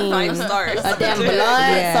this shit 5 stars. a damn blood,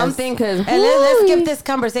 Yes. something. Cause And let's skip this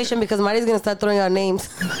conversation because Marty's gonna start throwing out names.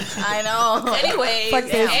 I know. Anyway, Fuck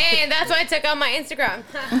this. Hey, and that's why I took out my Instagram.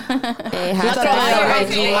 hey, throw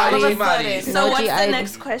happy out your birthday. so what's the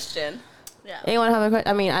next question? Anyone have a question?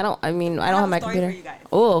 I mean, I don't have my computer.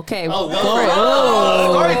 Oh, okay.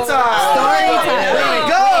 Story time.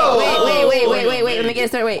 Wait. Let me get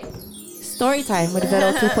started. Wait. Story time with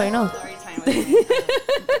Vero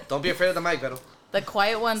 2.0. Don't be afraid of the mic, Vero. The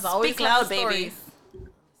quiet ones always Speak loud, have the baby. stories.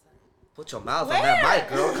 Put your mouth on that mic,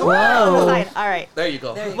 girl. Come All on. right. There you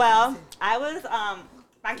go. Well, I was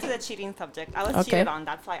back to the cheating subject. I was cheated on.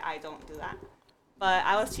 That's why I don't do that. But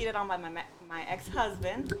I was cheated on by my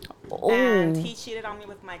ex-husband, Oh. and he cheated on me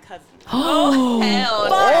with my cousin. Oh, hell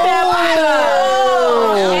no.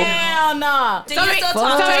 Hell no. We're gonna go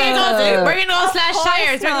slash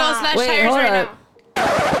tires. We're gonna go slash tires right now.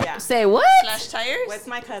 Yeah. Say what? Slash tires? With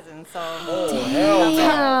my cousin, so.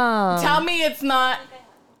 Damn. Tell me it's not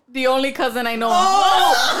the only cousin I know. No,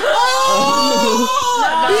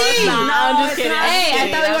 I'm just kidding. Hey,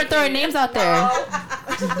 I thought we were throwing names out there.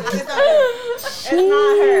 It's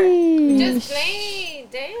not her. Just play.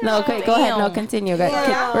 Damn. No, okay, go ahead. No, continue, guys.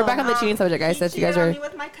 We're back on the cheating subject, guys. Since you guys She cheated on were. me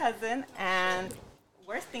with my cousin, and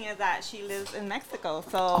worst thing is that she lives in Mexico,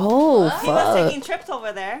 so Oh, he was fuck. taking trips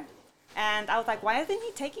over there. And I was like, why isn't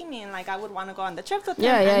he taking me? And like, I would want to go on the trips with him.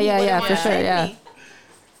 Yeah, and he wouldn't yeah, wanna for sure, send yeah. me.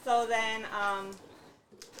 So then,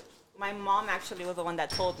 my mom actually was the one that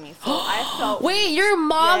told me. So I felt. Wait, your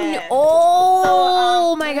mom? Yes.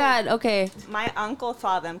 Oh my God. Okay. My uncle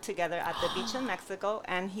saw them together at the beach in Mexico,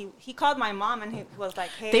 and he called my mom, and he was like,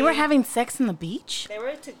 hey. They were having sex in the beach? They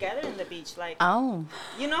were together in the beach, like. Oh.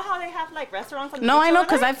 You know how they have like restaurants on the No, beach I know, over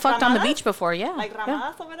because there? I fucked on the Ramadas? beach before, yeah. Like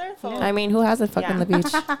Ramadas over there? So I mean, who hasn't fucked on the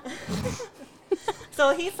beach?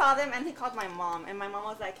 So he saw them and he called my mom, and my mom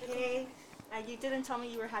was like, hey, you didn't tell me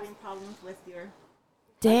you were having problems with your husband.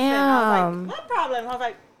 I was Damn. like, what problem? I was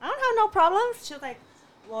like, I don't have no problems. She was like,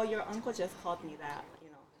 well, your uncle just called me that,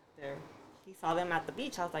 he saw them at the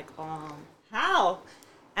beach. I was like, how?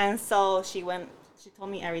 And so she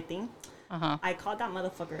told me everything. I called that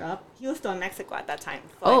motherfucker up. He was still in Mexico at that time.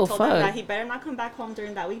 So I told him that he better not come back home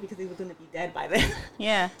during that week because he was going to be dead by then.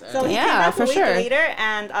 Yeah. So he came back a week later,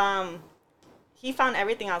 and he found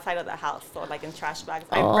everything outside of the house. So like in trash bags.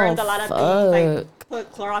 I burned a lot of things. Like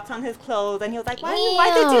put Clorox on his clothes, and he was like,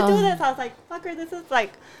 why did you do this? I was like, fucker, this is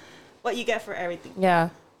like what you get for everything. Yeah.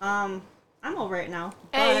 I'm over it now.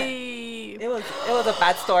 Hey. It was a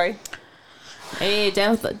bad story. Hey,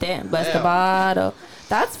 bust the bottle.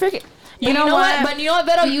 That's freaking. You know what? But you know what,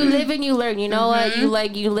 Vero? You live and you learn. You know what? You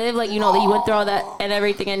live like, that you went through all that and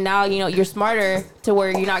everything, and now, you're smarter to where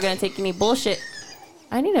you're not going to take any bullshit.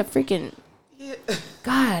 I need a freaking...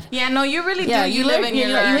 God. Yeah, no, you really do. Yeah, You live and you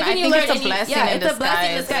learn. I think it's a blessing in disguise. It's a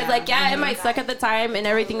blessing in disguise. Like, it might suck at the time and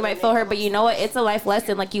everything might feel hurt, but you know what? It's a life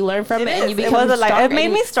lesson. Like, you learn from it and you become stronger. It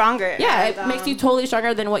made me stronger. Yeah, it makes you totally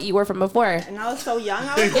stronger than what you were from before. And I was so young.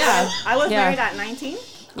 I was married at 19.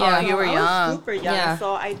 Yeah, you were young. I was super young,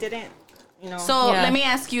 so I didn't, So let me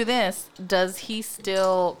ask you this: does he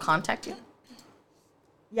still contact you?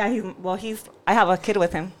 Yeah, I have a kid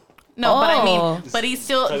with him. No, but I mean,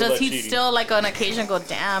 does he still like on occasion go,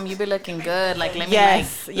 damn, you be looking good, like let me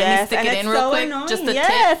stick and it in real quick, annoying. just the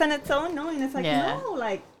yes, tip. and it's so annoying. It's like no,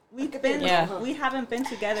 like we haven't been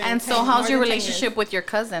together. And so, how's your relationship with your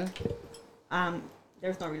cousin?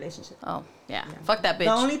 There's no relationship. Oh yeah, fuck that bitch.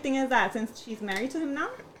 The only thing is that since she's married to him now,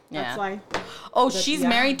 that's why. Oh, she's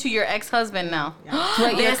married to your ex-husband now.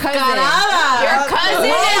 Wait, your cousin. Your cousin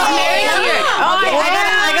is married to your. Okay,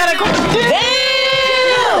 I got a question. Damn!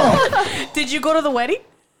 Did you go to the wedding?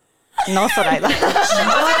 No, Soraya. I asked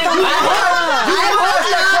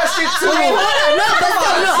that question too.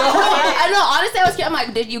 I know. Honestly, I was scared. I'm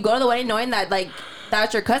like, did you go to the wedding knowing that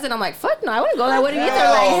that's your cousin? I'm like, fuck no, I wouldn't go to that wedding either.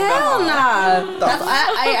 Like, hell nah. That's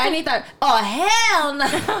I need that. Oh hell no.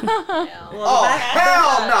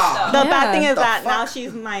 Hell no. The bad thing is that now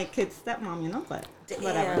she's my kid's stepmom, but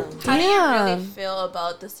whatever. How do you really feel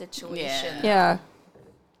about the situation? Yeah.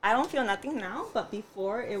 I don't feel nothing now, but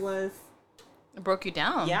before it was. It broke you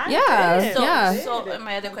down. Yeah. So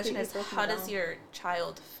my other question is, how does your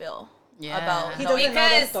child feel about He doesn't know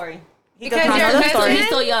the story. Because he's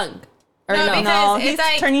still young. Or no, he's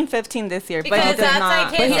turning 15 this year, but he does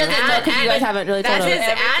not. But he doesn't know because you guys haven't really told him. That's his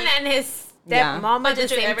aunt and his stepmom at the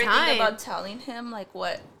did you same ever time. think about telling him like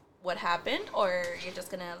what happened, or you're just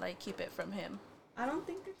gonna like keep it from him? I don't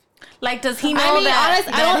think it's... Like, does he know that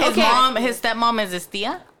his stepmom is his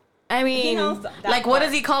tia? I mean, he knows that like, what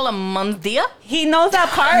does he call him, mom's tia? He knows that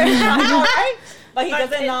part, right? But he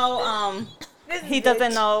doesn't know. He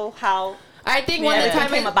doesn't know how. I think when the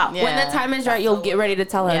time is right, you'll get ready to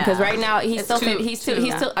tell him, because right now he's still.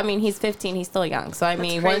 I mean, he's 15. He's still young. So I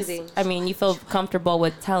mean, you feel comfortable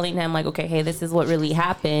with telling him like, okay, hey, this is what really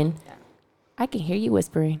happened. I can hear you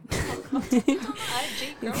whispering.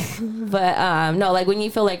 But no, like when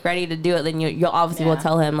you feel like ready to do it, then you'll obviously will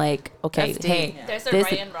tell him like, okay, hey, there's a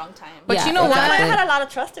right and wrong time. But you know what? I had a lot of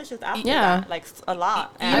trust issues after that, like a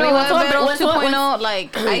lot. You know what? Vero 2.0,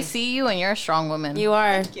 like I see you and you're a strong woman. You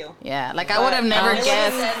are. Thank you. Yeah, like I would have never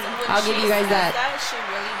guessed. I'll give you guys that. She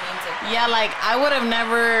really means it Yeah, like I would have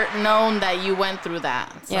never known that you went through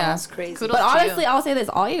that. So. Yeah, that's crazy. But honestly, I'll say this: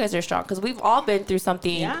 all you guys are strong because we've all been through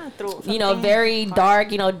something. You know, very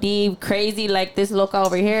dark. You know, deep, crazy, like this loca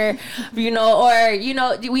over here. You know, or you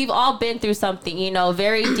know, we've all been through something. You know,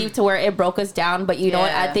 very deep to where it broke us down. But you know,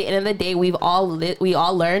 at the end of the day, we all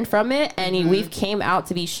learned from it, and we've came out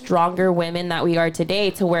to be stronger women that we are today.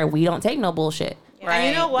 To where we don't take no bullshit. Right. And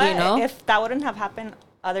you know what? You know? If that wouldn't have happened,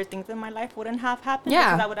 other things in my life wouldn't have happened.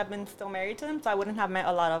 Yeah. Because I would have been still married to him, so I wouldn't have met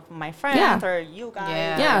a lot of my friends or you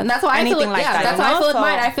guys. Yeah, and that's why I feel like, like that. That's how I feel with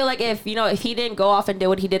mine. I feel like if he didn't go off and did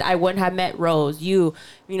what he did, I wouldn't have met Rose, you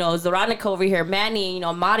know, Zoronica over here, Manny, you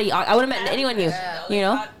know, Mari. I wouldn't have met anyone you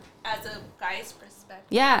know. As a guy's perspective.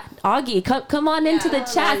 Yeah, Augie, come on into the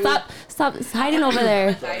chat. Stop hiding over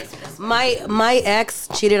there. My ex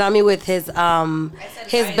cheated on me with his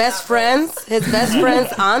best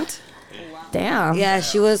friend's aunt. Damn. Yeah,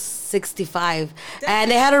 she was 65,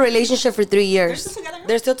 and they had a relationship for 3 years.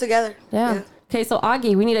 They're still together. Yeah. Okay, so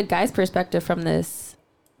Augie, we need a guy's perspective from this.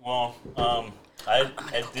 Well, I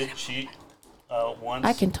did cheat once.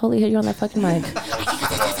 I can totally hear you on that fucking mic.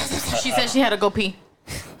 She said she had to go pee.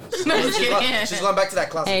 She's going back to that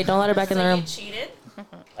closet. Hey, don't let her back in the room. You cheated?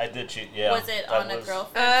 I did cheat, yeah. Was it on a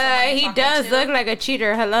girlfriend? He does look like a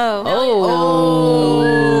cheater. Hello. No,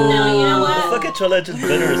 you know what? Look at Chola just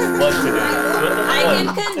bitter as fuck today.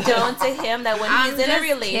 I can condone to him that when he's in a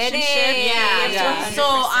relationship. So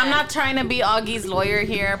I'm not trying to be Augie's lawyer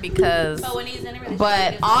here because. But when he's in a relationship.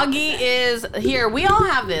 But Augie is here. We all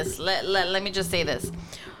have this. Let me just say this.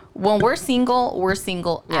 When we're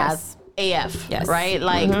single as AF, right?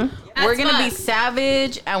 Like we're gonna be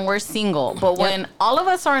savage and we're single. But when all of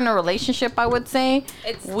us are in a relationship, I would say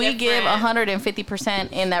we give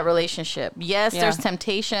 150% in that relationship. Yes, there's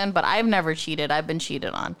temptation, but I've never cheated. I've been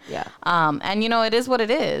cheated on. Yeah. And you know it is what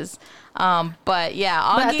it is. But yeah,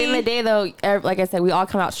 Augie, but at the end of the day, though, like I said, we all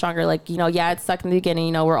come out stronger. Like, you know, it sucked in the beginning.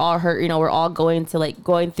 You know, we're all hurt. You know, we're all going through,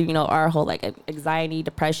 you know, our whole like anxiety,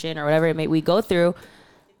 depression, or whatever we go through.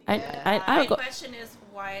 My question is,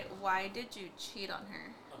 why did you cheat on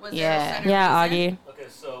her? Was there a certain reason? Augie. Okay,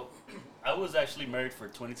 so I was actually married for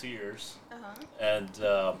 22 years. And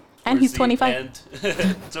he's 25.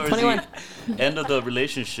 Towards 21. The end of the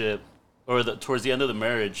relationship, or towards the end of the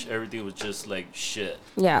marriage, everything was just like shit.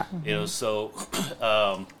 Yeah. You know, so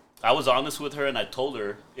I was honest with her, and I told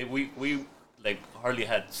her we like hardly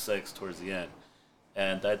had sex towards the end.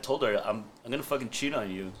 And I told her, I'm gonna fucking cheat on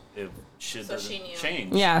you if shit doesn't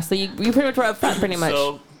change. Yeah, so you pretty much were up front, pretty much.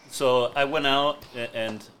 So I went out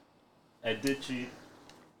and I did cheat.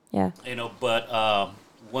 Yeah. You know, but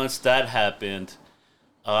once that happened,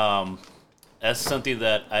 that's something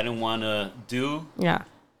that I didn't want to do. Yeah.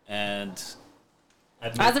 And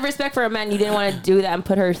as a respect for a man, you didn't want to do that and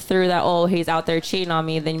put her through that. Oh, he's out there cheating on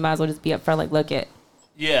me. Then you might as well just be up front, like, look it.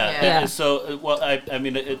 Yeah. So, well, I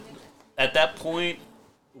mean, at that point,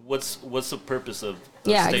 what's the purpose of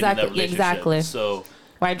staying in that relationship? Exactly. So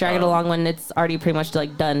why drag it along when it's already pretty much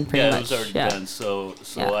like done? Pretty much. It was already done. So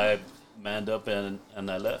I manned up and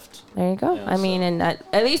I left. There you go. I mean, and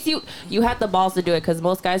at least you had the balls to do it, because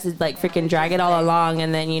most guys is like freaking drag it all along,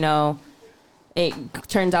 and then you know it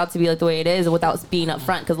turns out to be like the way it is without being up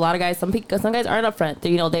front. Because a lot of guys, some guys aren't up front.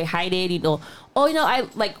 You know, they hide it. You know, I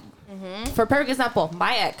like for perfect example,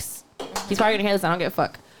 my ex. He's probably gonna hear this. I don't give a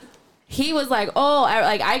fuck. He was like,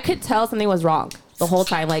 I could tell something was wrong the whole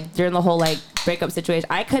time, like during the whole like breakup situation.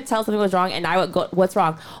 I could tell something was wrong, and I would go, "What's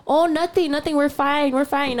wrong?" "Oh, nothing. We're fine.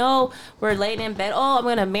 You know, we're laying in bed. Oh, I'm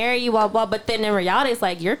gonna marry you, blah blah." But then in reality, it's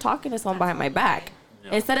like you're talking to someone behind my back.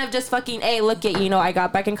 Yeah. Instead of just fucking, hey, look at, you know, I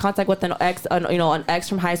got back in contact with an ex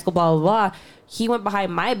from high school, blah blah blah. He went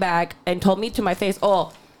behind my back and told me to my face,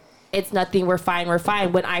 "Oh, it's nothing. We're fine.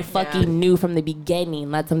 When I fucking knew from the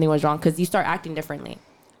beginning that something was wrong, because you start acting differently.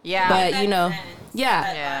 Yeah. But, you know,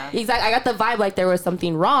 exactly. I got the vibe like there was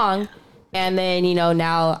something wrong. And then, you know,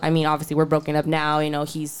 now, I mean, obviously we're broken up now. You know,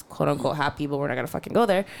 he's quote unquote happy, but we're not going to fucking go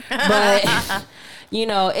there. But, you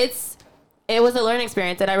know, it was a learning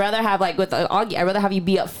experience. And I'd rather have, like, with Augie, I'd rather have you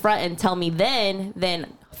be up front and tell me then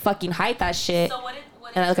than fucking hide that shit. So what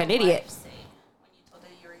and I look like an idiot. Say when you told her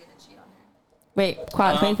you were going to cheat on her? Wait,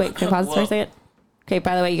 can you pause this for a second? Okay,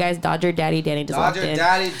 by the way, you guys, Dodger Daddy Danny just walked in.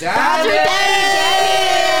 Daddy. Dodger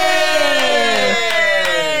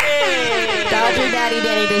Daddy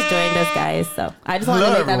Danny just joined us, guys. So I just wanted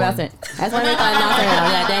to make that announcement.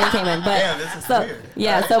 Yeah, Danny came in. But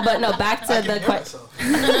back to the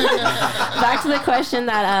back to the question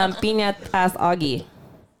that Pina asked Augie.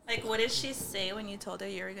 Like, what did she say when you told her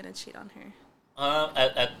you were gonna cheat on her?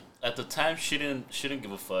 at the time she didn't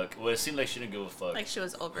give a fuck. Well, it seemed like she didn't give a fuck. Like she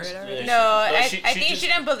was over it already. No, I think she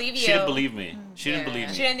didn't believe you. She didn't believe me. She didn't believe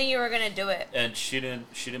me. She didn't think you were gonna do it. And she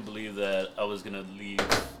didn't believe that I was gonna leave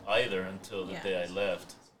either until the day I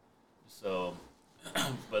left. So,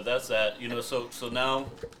 but that's that. You know. So now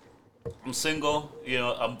I'm single. You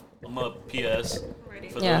know. I'm a PS.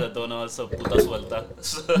 For those that don't know, it's a puta suelta.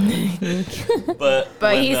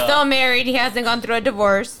 But he's still married. He hasn't gone through a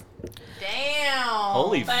divorce. Damn.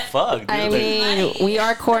 Holy fuck, dude. I mean, we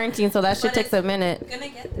are quarantined, so that shit takes a minute. Gonna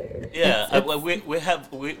get there. Yeah,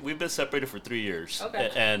 we've been separated for 3 years.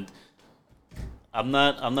 Okay. And I'm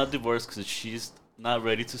not divorced because she's not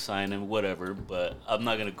ready to sign and whatever. But I'm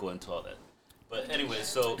not gonna go into all that. But anyway,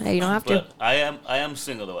 so hey, you don't have to. I am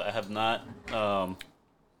single though. I have not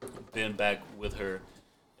been back with her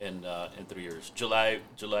in 3 years. July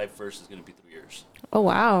 1st is gonna be 3 years. Oh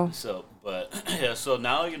wow. So, but yeah, so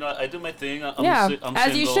now I do my thing. I'm as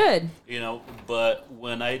single, you should. You know, but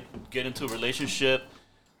when I get into a relationship,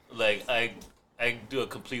 like I do a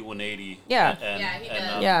complete 180. Yeah. And, he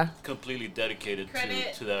and does. completely dedicated to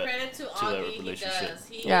Credit to that Augie, relationship.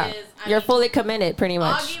 He does. You're fully committed, pretty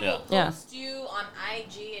much. Augie will post you on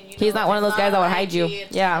IG, and he's not one of those guys that would hide you.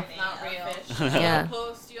 It's yeah. not real. Yeah. He'll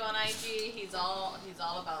post you on IG. He's all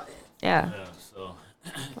about it. Yeah. So,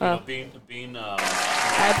 you know, being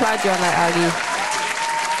I applaud you on that, Augie.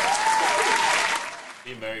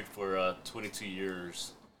 Being married for 22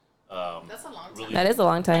 years. That's a long time. Really that is a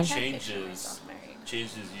long time.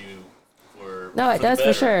 Changes you for no, it does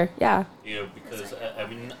better, for sure. Yeah. You know, because I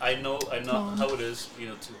mean I know how it is, you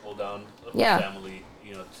know, to hold down a family,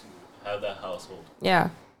 you know, to have that household. Yeah.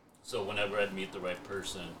 So whenever I meet the right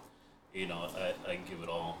person, you know, I give it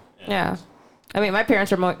all. And yeah. I mean, my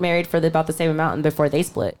parents were married for about the same amount before they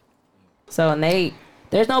split. So, and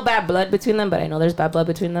there's no bad blood between them, but I know there's bad blood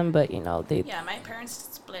between them, but, you know, they... Yeah, my parents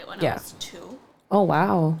split when I was 2. Oh,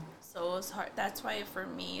 wow. So it was hard. That's why, for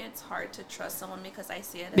me, it's hard to trust someone because I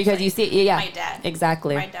see it as because like you see, my dad.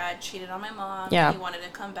 Exactly. My dad cheated on my mom. Yeah. He wanted to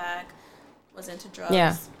come back, was into drugs.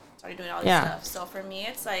 Yeah. Started doing all this stuff. So for me,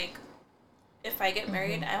 it's like, if I get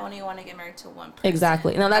married, I only want to get married to one person.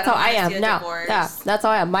 Exactly. No, that's how I am now. Yeah, that's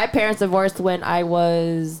how I am. My parents divorced when I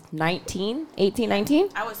was 18, 19.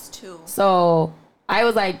 I was 2. So I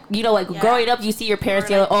was like, you know, like growing up, you see your parents,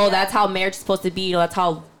 you're like, oh, that's how marriage is supposed to be. You know, that's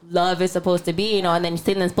how love is supposed to be. You know, and then you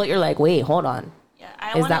sit and split. You're like, wait, hold on.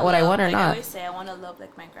 Yeah, is that what I want or like not? I always say, I want to love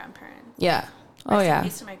like my grandparents. Yeah. Oh yeah.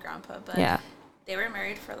 Rest to my grandpa, but they were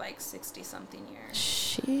married for like 60-something years.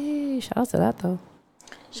 Sheesh. Shout out to that though.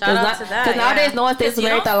 Shout out to that. Because nowadays, no one stays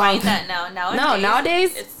married that long. That now. Nowadays, no,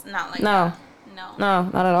 nowadays it's not like that. No,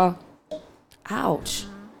 not at all. Ouch.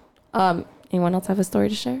 Anyone else have a story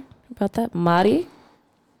to share about that? Mari?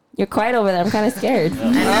 You're quiet over there. I'm kind of scared.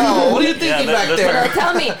 Oh, what are you thinking back there?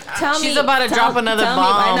 Tell me. She's about to drop another bomb.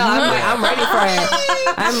 I know. I'm ready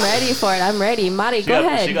for it. I'm ready. Mari, go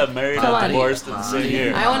ahead. She got married and divorced in the same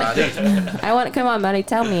year. I want to come on, Mari.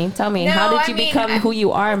 Tell me. No, How did you become who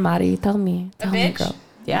you are, Mari? Tell me. Tell me, girl.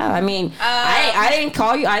 Yeah, I mean, I didn't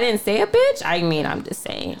call you. I didn't say a bitch. I mean, I'm just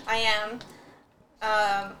saying. I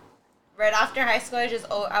am. Right after high school,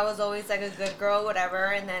 I was always like a good girl,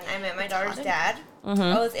 whatever. And then I met my daughter's dad. Mm-hmm.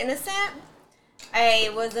 I was innocent.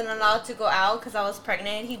 I wasn't allowed to go out because I was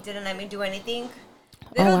pregnant. He didn't let me do anything.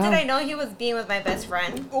 Little did I know he was being with my best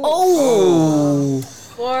friend. Oh.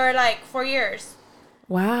 For like 4 years.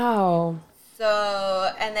 Wow.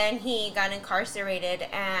 So, and then he got incarcerated,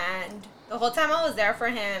 and the whole time I was there for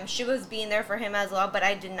him, she was being there for him as well, but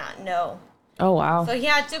I did not know. Oh, wow. So he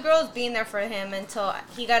had 2 girls being there for him until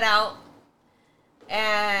he got out,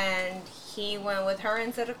 and he went with her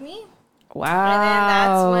instead of me. Wow. And then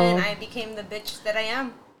that's when I became the bitch that I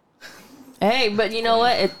am. Hey, but you know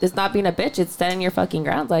what? It's not being a bitch. It's standing your fucking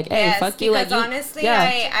ground. Like, hey, fuck you. Like, because honestly,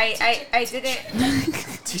 I didn't.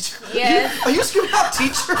 Teacher. Yes. Are you screaming out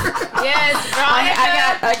teacher? Yes,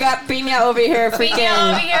 Veronica. I got Pina over here freaking.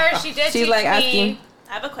 Pina over here. She did. She's like asking.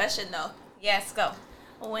 I have a question though. Yes, go.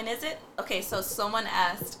 When is it? Okay, so someone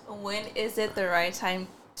asked, when is it the right time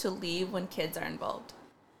to leave when kids are involved?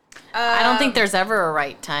 I don't think there's ever a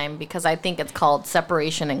right time because I think it's called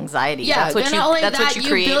separation anxiety. Yeah, that's what you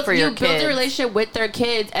create for your kids. You build a relationship with their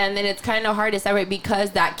kids, and then it's kind of hard to separate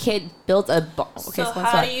because that kid built a bond. Okay, so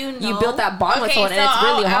how do you know? You built that bond with someone, and it's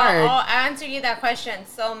really hard. I'll answer you that question.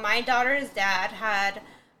 So my daughter's dad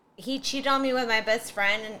he cheated on me with my best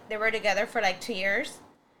friend, and they were together for like 2 years.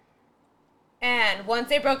 And once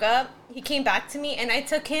they broke up, he came back to me, and I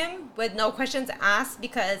took him with no questions asked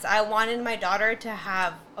because I wanted my daughter to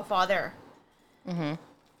have a father. Mm-hmm.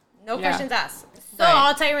 No questions asked. So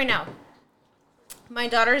I'll tell you right now. My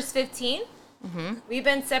daughter is 15. Mm-hmm. We've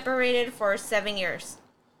been separated for 7 years.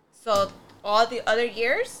 So all the other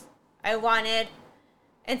years, I wanted,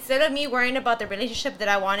 instead of me worrying about the relationship that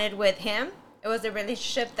I wanted with him, it was the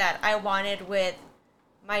relationship that I wanted with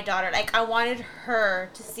my daughter. Like, I wanted her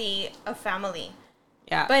to see a family.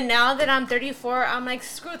 Yeah. But now that I'm 34, I'm like,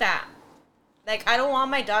 screw that. Like, I don't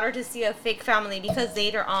want my daughter to see a fake family because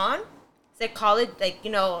later on, it's like college, like,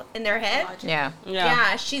 you know, in their head.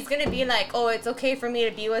 Yeah, she's going to be like, oh, it's okay for me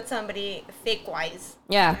to be with somebody fake-wise.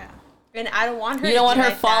 Yeah. And I don't want her You don't want her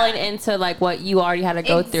like falling that. into, like, what you already had to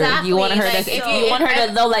go through. Exactly. You want her Like, to, if you want her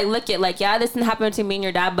to know, like, look at, like, yeah, this didn't happen to me and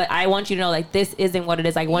your dad, but I want you to know, like, this isn't what it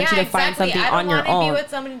is. I want you to find something on your I don't want own. to be with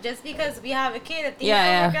somebody just because we have a kid. If things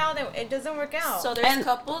don't work out, then it doesn't work out. So there's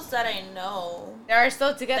couples that I know that are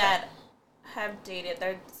still together that have dated.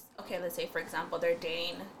 They're okay. Let's say, for example, they're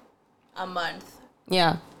dating a month.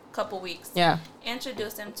 Yeah. Couple weeks. Yeah.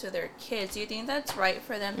 Introduce them to their kids. Do you think that's right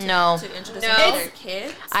for them to, No. to introduce them to their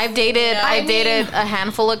kids? I've dated a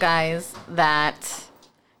handful of guys that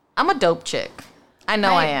I'm a dope chick. I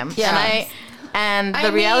know I am. Yeah. And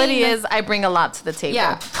the reality is I bring a lot to the table.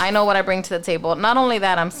 Yeah. I know what I bring to the table. Not only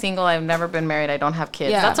that, I'm single, I've never been married, I don't have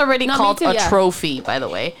kids. Yeah. That's already No, me called too, a yeah. trophy, by the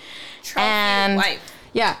way. And wife.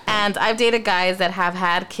 Yeah. And I've dated guys that have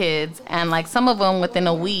had kids, and like some of them within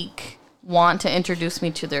a week want to introduce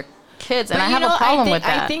me to their kids, and But I you have know, a problem with I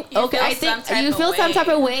that. think you feel some type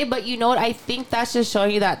of way, but you know what? I think that's just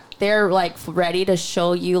showing you that they're like ready to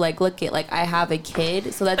show you, like, look at, like, I have a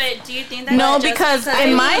kid. So that's. But do you think that? No, because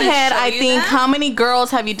in my head, I think how many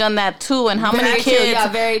girls have you done that to, and how many Very true, kids yeah,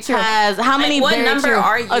 very true. has how many what number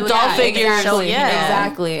are you? adult figures?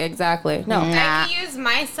 Exactly. No, I can use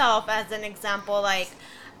myself as an example. Like,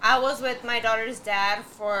 I was with my daughter's dad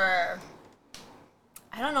for,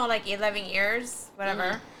 I don't know, like 11 years,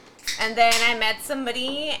 whatever. And then I met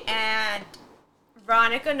somebody, and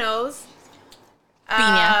Veronica knows.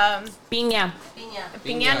 Pina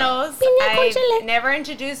knows. I never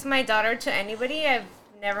introduced my daughter to anybody. I've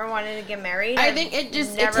never wanted to get married. I think it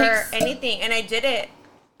just never it takes anything, and I did it.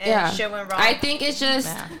 And shit went wrong. I think it's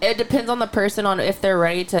just it depends on the person on if they're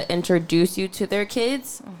ready to introduce you to their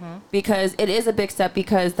kids, because it is a big step,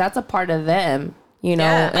 because that's a part of them. You know,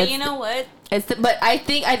 Yeah, but you know what? But I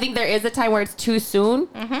think there is a time where it's too soon.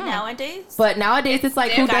 Nowadays. But nowadays it's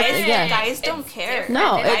like, who does it? Yeah. Guys don't care.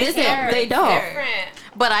 No, it isn't. They don't.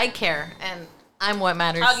 But I care, and I'm what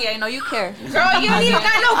matters. Augie, I know you care. Girl, you don't even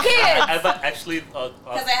got no kids. I've actually Because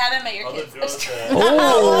I haven't met your kids.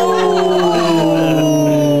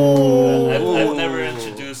 I've never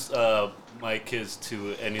introduced my kids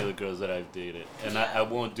to any of the girls that I've dated, and I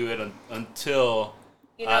won't do it until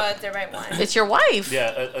you know it's the right one. It's your wife.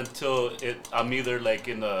 Yeah, until I'm either like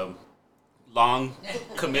in a long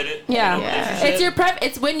committed. Yeah. It's your prep.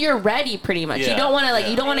 It's when you're ready, pretty much. Yeah. You don't want to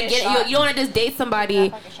you don't want to get you don't want to just date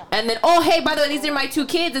somebody and then hey, by the way, these are my 2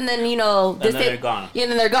 kids, and then they're gone. Yeah,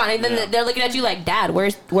 and then they're gone, and then they're looking at you like, Dad,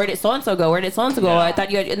 where did so and so go? Where did so and so go? I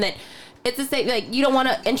thought you had, and then. It's the same, like, you don't want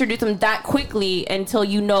to introduce them that quickly until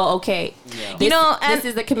you know, okay, this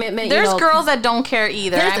is the commitment. There's girls that don't care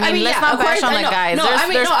either. I mean, let's not bash on the guys.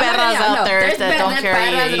 There's perras out there that don't care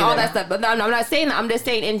either. And all that stuff. But I'm not saying that. I'm just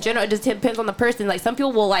saying in general, it just depends on the person. Like, some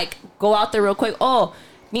people will, like, go out there real quick,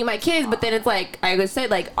 meet my kids, but then it's like, I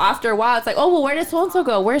said, like, after a while, it's like, oh, well, where did so-and-so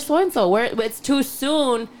go? Where's so-and-so? It's too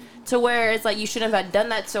soon. To where it's like you shouldn't have done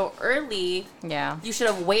that so early. Yeah. You should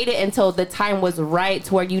have waited until the time was right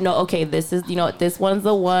to where okay, this is, this one's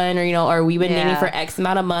the one, or we've been dating for X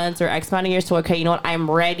amount of months or X amount of years, so okay, you know what, I'm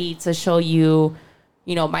ready to show you,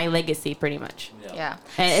 my legacy pretty much. Yeah.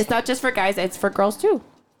 And it's not just for guys, it's for girls too.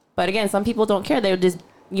 But again, some people don't care. They would just,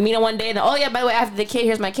 you meet them one day and by the way, after the kid,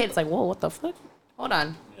 here's my kid. It's like, whoa, what the fuck? Hold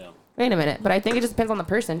on. Yeah. Wait a minute. But I think it just depends on the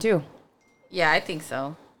person too. Yeah, I think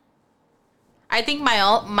so. I think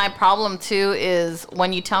my problem too is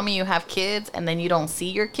when you tell me you have kids and then you don't see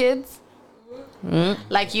your kids.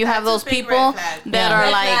 Like you have those people that are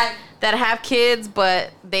like that have kids but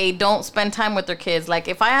they don't spend time with their kids. Like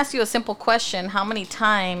if I ask you a simple question, how many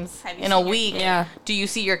times in a week do you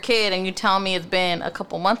see your kid, and you tell me it's been a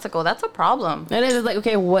couple months ago, that's a problem. It is like,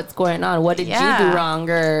 okay, what's going on? What did you do wrong,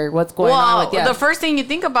 or what's going on with the first thing you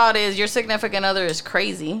think about is your significant other is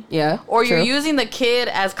crazy. Yeah. Or you're using the kid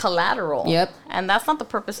as collateral. Yep. And that's not the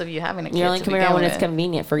purpose of you having a kid. You're only coming around when it's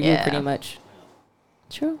convenient for you, pretty much.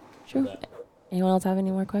 True. Anyone else have any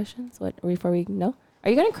more questions? Before we know? Are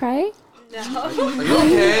you gonna cry? No. Are you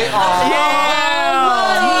okay?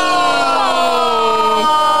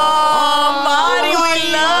 Marty, we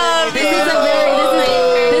love you. This is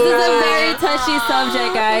a very touchy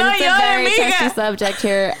subject, guys. No, it's a very touchy subject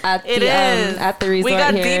here at the resort. We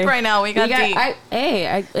got here. deep right now. We got deep.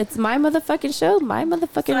 It's my motherfucking show, my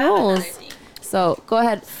motherfucking rules. So go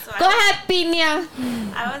ahead. Go ahead, Pina.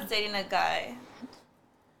 I was dating a guy.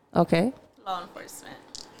 Okay. Law enforcement.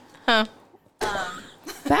 Huh.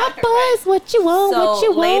 Bad boys, what you want? So what you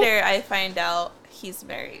want? later, I find out he's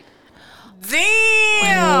married.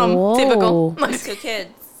 Damn. Whoa. Typical. With 2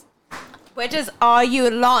 kids. Which is all you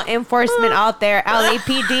law enforcement out there,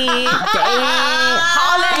 LAPD,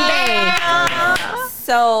 Holland.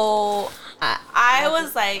 So I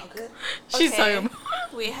was like, She's okay,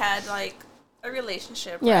 we had like a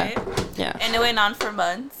relationship, Yeah. right? Yeah. And it went on for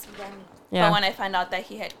months. Yeah. But when I found out that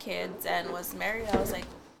he had kids and was married, I was like,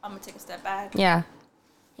 I'm gonna take a step back. Yeah.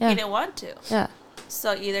 He didn't want to. Yeah.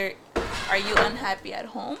 So either are you unhappy at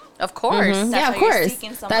home? Of course. Mhm. That's Yeah, why of you're course.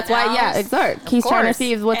 seeking someone That's why. Yeah, else. exactly. He's trying to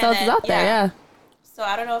see what And else then, is out there. Yeah. So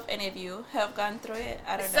I don't know if any of you have gone through it.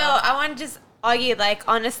 I don't So know. I want to just argue, like,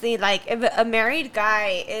 honestly, like, if a married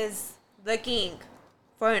guy is looking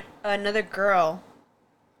for another girl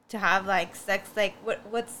to have like sex, like, what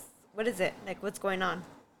is it? Like, what's going on?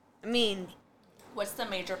 I mean, what's the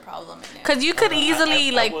major problem in it? Because you could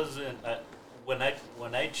easily like. I wasn't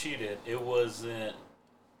when I cheated. It wasn't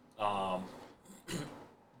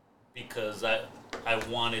because I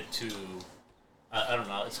wanted to. I don't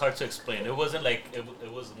know. It's hard to explain. It wasn't like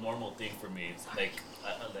it was a normal thing for me. It's like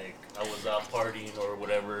I was out partying or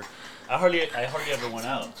whatever. I hardly ever went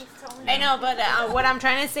out. I know, but what I'm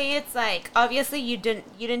trying to say, it's like, obviously you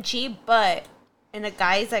didn't cheat, but in a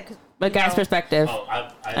guy's like, A guy's perspective.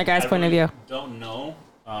 A guy's point of view. Don't know.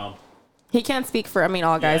 He can't speak for. I mean,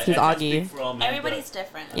 all guys. He's Augie. Everybody's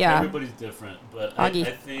different. Yeah. Everybody's different, but Augie.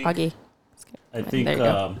 I think Augie. I think There you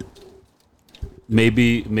go.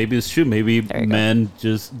 maybe it's true. Maybe men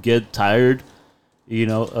just get tired,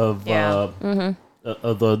 of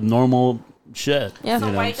of the normal shit. Yeah. So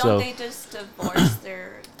you know, why don't they just divorce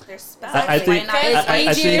their spouse? I think- why not I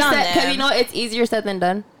just cheat on Because them? you know it's easier said than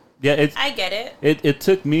done. Yeah, I get it. It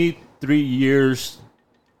took me 3 years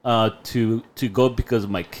to go because of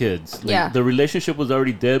my kids. Like, Yeah. the relationship was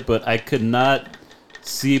already dead, but I could not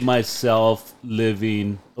see myself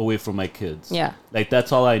living away from my kids. Yeah. Like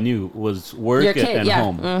that's all I knew was work Your kid, and yeah.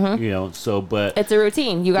 home. Mhm. So but It's a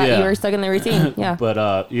routine. You were stuck in the routine. Yeah. But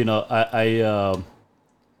I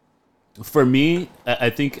for me, I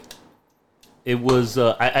think it was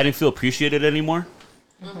I didn't feel appreciated anymore.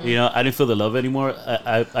 I didn't feel the love anymore.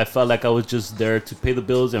 I felt like I was just there to pay the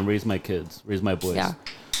bills and raise my kids, raise my boys.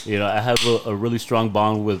 Yeah. I have a really strong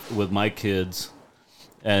bond with my kids,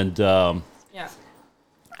 and Yeah.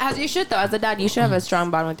 As you should though. As a dad, you should have a strong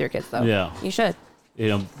bond with your kids though. Yeah. You should.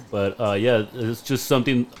 But it's just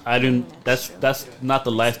something I didn't. That's not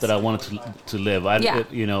the life that I wanted to live. I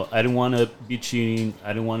didn't want to be cheating. I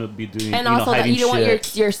didn't want to be doing. And also that hiding you don't shit.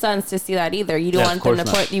 want your sons to see that either. You don't want them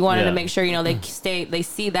to put. You wanted to make sure they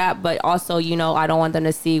see that, but also I don't want them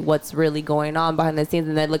to see what's really going on behind the scenes,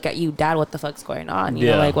 and then look at you, Dad. What the fuck's going on? You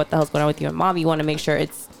know, like what the hell's going on with you and Mom? You want to make sure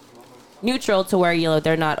it's neutral to where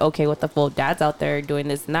they're not okay with the full dad's out there doing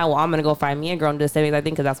this and that. Well, I'm gonna go find me a girl and do the same thing I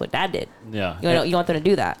think because that's what Dad did. Yeah, you want them to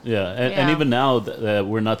do that. Yeah, and even now that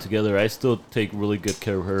we're not together, I still take really good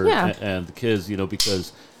care of her and the kids.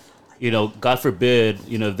 Because God forbid,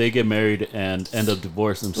 if they get married and end up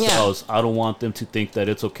divorcing themselves, I don't want them to think that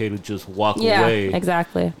it's okay to just walk away.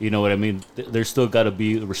 Exactly. You know what I mean? There's still got to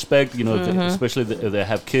be respect. Especially if they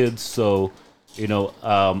have kids. So.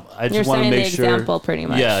 I just want to make sure. Example, pretty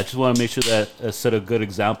much. Yeah, I just want to make sure that I set a good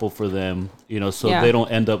example for them. So they don't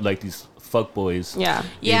end up like these fuck boys.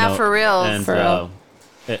 Yeah, for real. And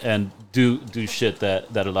and do shit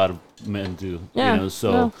that a lot of men do. Yeah.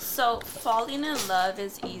 So falling in love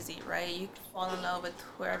is easy, right? You can fall in love with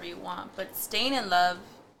whoever you want, but staying in love.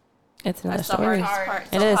 It's another That's the story. hardest part.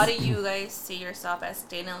 It So is. how do you guys see yourself as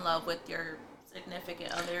staying in love with your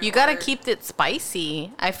significant other? You gotta keep it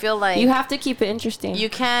spicy. I feel like you have to keep it interesting. You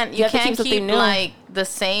can't have to keep something new. like the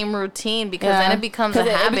same routine because then it becomes a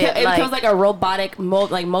habit. It becomes like a robotic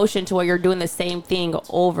motion to where you're doing the same thing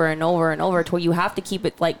over and over and over to where you have to keep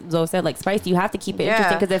it, like Zoe said, like spicy. You have to keep it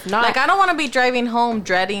interesting because if not, like I don't want to be driving home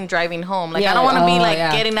dreading driving home. Like I don't want to be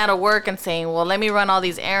getting out of work and saying, well, let me run all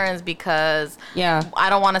these errands because I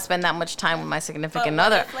don't want to spend that much time with my significant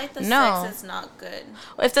other. If like the sex is not good,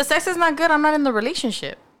 if the sex is not good, I'm not in the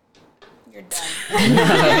relationship. You're done.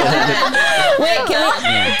 Wait, can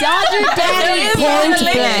we? Dodger Daddy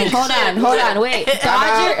Danny. Hold on. Wait,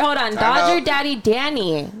 Dodger Daddy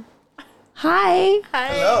Danny. Hi.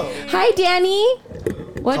 Hello. Hi, Danny.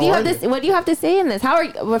 What do you have to say in this? How are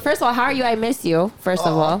you? Well, first of all, how are you? I miss you. First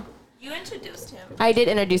of all. You introduced him. I did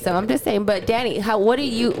introduce him. I'm just saying. But Danny, what do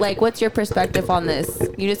you like? What's your perspective on this?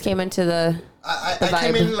 You just came into the vibe. I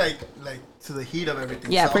came in like to the heat of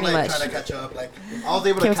everything. Yeah, so pretty I'm, like, much. Trying to catch up. Like I was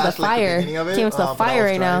able to catch the fire. Like, the beginning of it. Came to the fire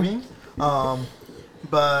right driving. now.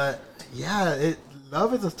 But yeah,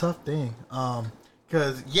 love is a tough thing.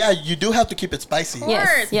 Because, you do have to keep it spicy. Of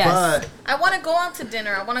course. Yes. But I want to go out to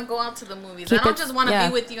dinner. I want to go out to the movies. I don't just want to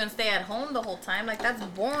be with you and stay at home the whole time. Like, that's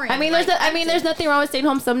boring. I mean, there's nothing wrong with staying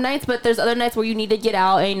home some nights, but there's other nights where you need to get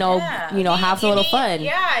out and, have some little fun.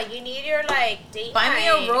 Yeah, you need your, date Buy night. me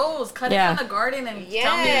a rose. Cut it in the garden and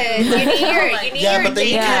tell me. You need your but then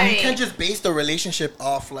date you night. can't just base the relationship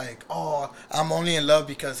off like, oh, I'm only in love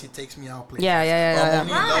because he takes me out places. Yeah. I'm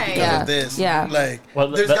only in love because of this. Yeah. Like,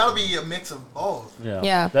 there's got to be a mix of both.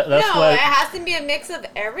 Yeah. It has to be a mix of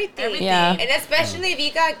everything. Yeah. And especially if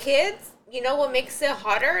you got kids, you know what makes it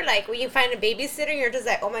hotter? Like when you find a babysitter, you're just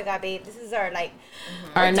like, oh my God, babe, this is our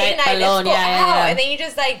our date night. alone. Let's go out. Yeah. And then you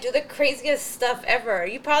just do the craziest stuff ever.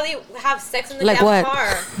 You probably have sex in the Like damn what?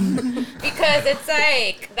 car. Because it's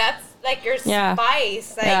that's your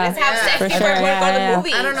spice. Let's have sex For before sure. we go to the Yeah.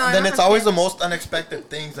 movies. I don't know. Then it's always the most unexpected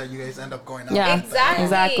things that you guys end up going out. Yeah,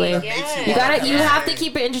 Exactly. Exactly. You have to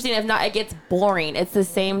keep it interesting. If not, it gets boring. It's the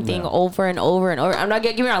same thing over and over and over. I'm not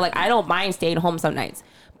giving wrong. I don't mind staying home some nights,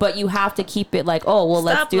 but you have to keep it let's do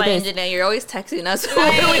this. Janae. You're always texting us.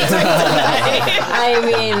 I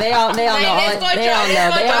mean, they all know. They all know. They all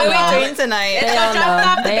know. Doing tonight. Let's go drop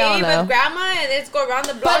off the baby with grandma and let's go around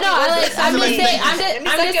the block. But no, I'm just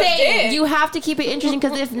saying you have to keep it interesting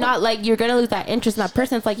because if not, you're gonna lose that interest in that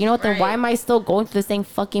person. It's you know what? Then why am I still going through the same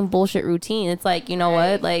fucking bullshit routine? It's you know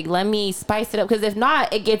what? Let me spice it up because if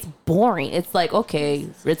not, it gets boring. It's okay,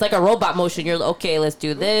 it's like a robot motion. You're okay. Let's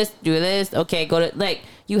do this. Okay, go to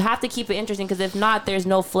You have to keep it interesting because if not, there's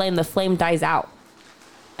no flame. The flame dies out.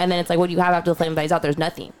 And then it's what do you have after the flame dies out? There's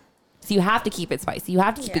nothing. So you have to keep it spicy. You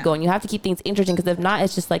have to keep it going. You have to keep things interesting because if not,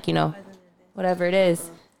 it's just whatever it is.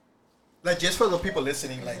 Just for the people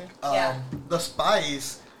listening, the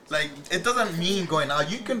spice, it doesn't mean going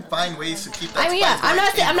out. You can find ways to keep that spice. I'm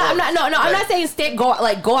not saying go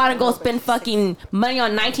out and go spend fucking money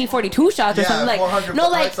on 1942 shots or something.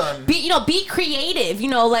 Be creative.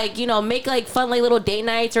 Make fun little date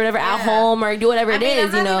nights or whatever at home or do whatever it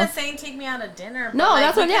is. I'm not even saying take me out to dinner. No,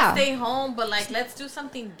 that's what. Yeah, stay home, but let's do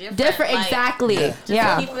something different. Exactly.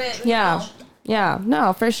 Yeah. Keep it, Yeah,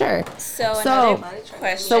 no, for sure. So another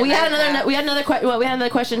question. So we had another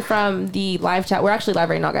question from the live chat. We're actually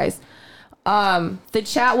live right now, guys. The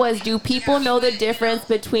chat was, do people know the difference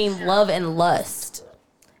between love and lust?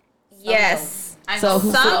 Yes.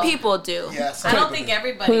 Some people do. Yeah, I don't think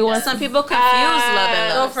everybody does. Some people confuse love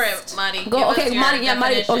and Go lust. for it, Mari. Okay, Mari. Yeah,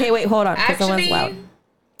 Mari. Okay, wait, hold on. Because someone's loud.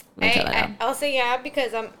 I'll say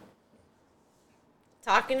because I'm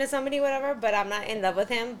talking to somebody, whatever, but I'm not in love with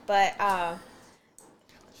him. But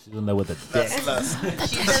she's in love with a dick.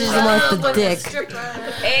 She's in love with the dick.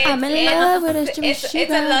 I'm in love with a stripper. It's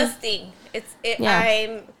a lust thing.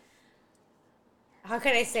 I'm. How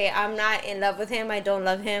can I say? I'm not in love with him. I don't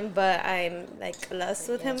love him, but I'm lust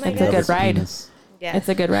with him. It's a good ride. Yeah, it's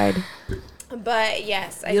a good ride. But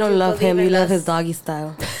yes, you don't love him. You love his doggy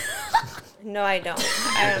style. No, I don't.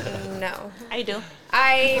 No, I do.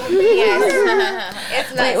 Yes.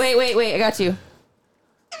 It's Wait. I got you.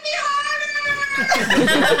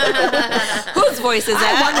 Whose voice is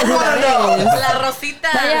that? I wonder who that is. La Rosita.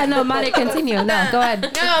 But yeah, no, Mari, continue. No, go ahead.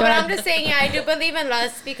 I'm just saying, I do believe in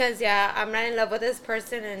lust because, I'm not in love with this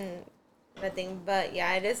person and nothing. But,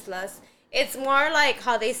 it is lust. It's more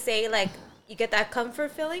how they say, you get that comfort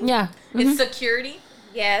feeling. Yeah. It's security.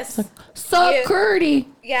 Yes. Security.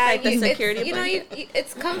 The security.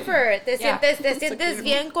 It's comfort. Te sientes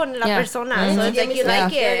bien con la persona. So it's you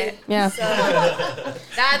like it. Yeah. So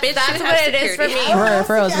that's what it is for me.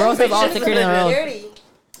 For us. Rose has all security in the world.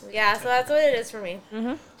 Yeah, so that's what it is for me.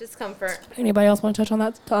 Mm-hmm. Just comfort. Anybody else want to touch on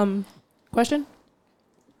that question?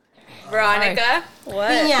 Veronica. What?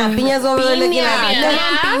 Pina's over there looking at me.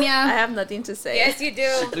 Pina. I have nothing to say. Yes, you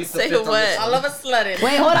do. Say what? All of a sudden.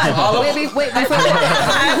 Wait, hold on. Wait. I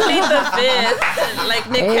plead the fifth. Like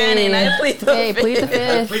Nick Cannon, I plead the fifth. Plead the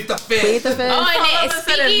fifth. Plead the fifth. Oh, and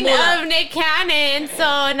speaking of Nick Cannon, so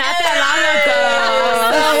not that long ago.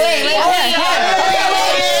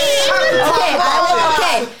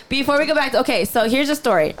 Okay. Before we go back, so here's a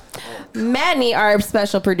story. Manny, our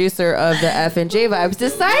special producer of the FN J Vibes,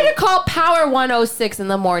 decided to call Power 106 in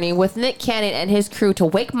the morning with Nick Cannon and his crew to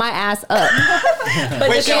wake my ass up. But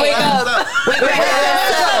Wake your ass up. Wake your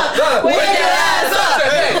ass up.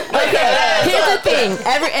 Okay, here's the thing. thing.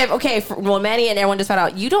 Manny and everyone just found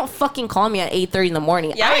out. You don't fucking call me at 8:30 in the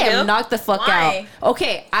morning. Yeah, I am knocked the fuck out.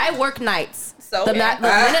 Okay, I work nights. So the minute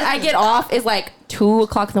I get off is like 2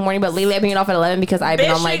 o'clock in the morning, but lately I've been getting off at 11 because I've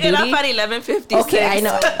been on my duty. Bitch, you get off at 11:56. Okay, I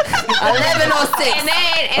know.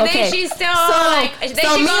 11:06. And then she's still like, then she goes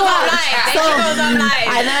on live.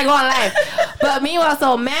 And then I go on live. But meanwhile,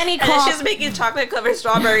 so Manny called. And then she's making chocolate covered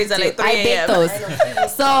strawberries at like 3 a.m. I bake those.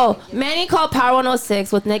 So Manny called Power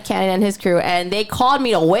 106 with Nick Cannon and his crew, and they called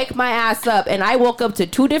me to wake my ass up, and I woke up to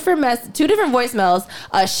two different voicemails,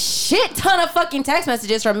 a shit ton of fucking text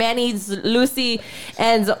messages from Manny, Lucy,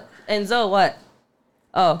 and Zoe. What?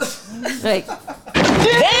 Oh, like, yeah.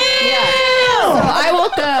 So I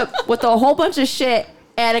woke up with a whole bunch of shit,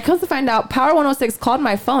 and it comes to find out Power 106 called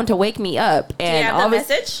my phone to wake me up. And do you have the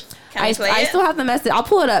message? I still have the message. I'll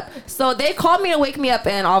pull it up. So they called me to wake me up,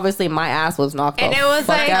 and obviously my ass was knocked and the it was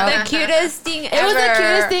fuck like out. the cutest thing ever. It was the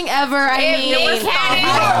cutest thing ever. I mean, Nick Cannon.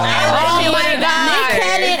 Oh my god! Nick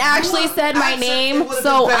Cannon actually said my name.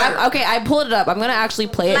 So I pulled it up. I'm gonna actually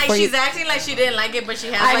play it like for you. She's acting like she didn't like it, but she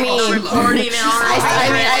has I mean, a recording and all. I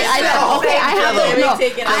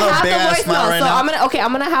have the voicemail. So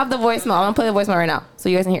I'm gonna have the voicemail. I'm gonna play the voicemail right now, so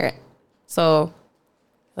you guys can hear it. So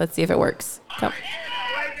let's see if it works. Come.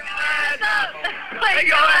 Wake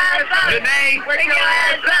your ass up. JaNae, wake your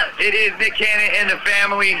ass up. It is Nick Cannon and the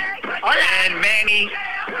family. And Manny,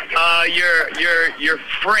 your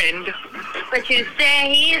friend. But you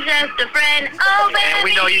say he's just a friend. Oh, baby. And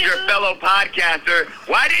we know he's your fellow podcaster.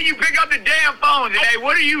 Why didn't you pick up the damn phone today?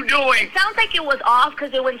 What are you doing? It sounds like it was off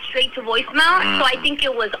because it went straight to voicemail. So I think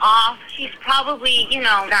it was off. She's probably,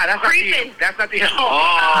 that's creeping. That's not the That's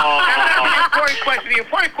not the important question. The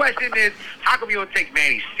important question is, how come you don't take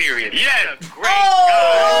Manny serious? Yes. Great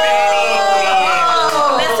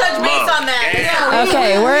God, Let's touch base on that.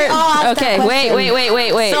 Okay, wait.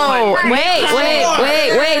 So,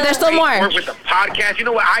 wait. There's still more. Work with the podcast. You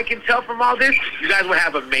know what I can tell from all this? You guys will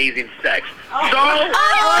have amazing sex.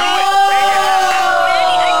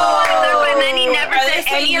 Manny never said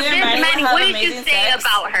any of this. Manny, what did you say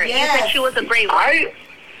about her? You said she was a great one.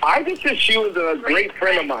 I just said she was a great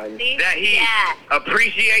friend of mine that he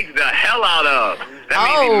appreciates the hell out of.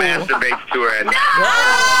 That means he masturbates to her.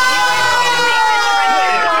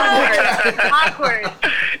 Awkward.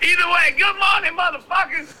 Either way, good morning,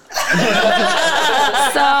 motherfuckers.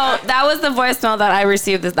 So that was the voicemail that I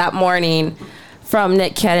received that morning from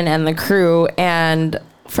Nick Cannon and the crew. And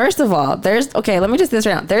first of all, let me just say this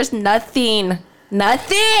right now. There's nothing.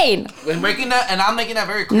 We're making that, and I'm making that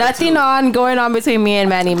very clear. Nothing going on between me and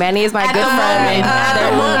Manny. Manny is my good friend. Not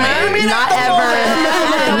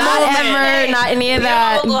ever, not any of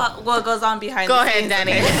that. What goes on behind the scenes. Go ahead,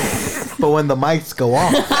 Danny. But when the mics go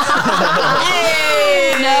off. No,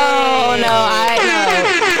 I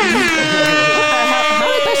How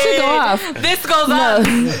did that shit go off? This goes off.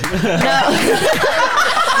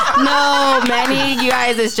 No, Manny, you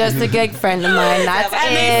guys, is just a good friend of mine. That's it.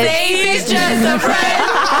 And they say he's just a friend.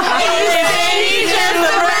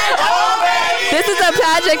 This is a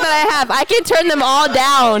project that I have. I can turn them all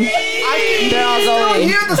down. They're all going.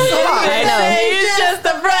 Hear the song. I know. He's just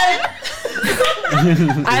a friend.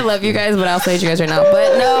 I love you guys, but I'll say to you guys right now.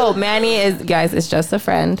 But no, Manny is just a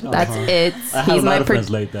friend. That's it. He's my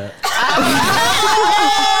friends like that.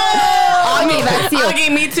 Augie, that's you.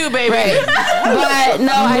 Augie, me too, baby. Right. But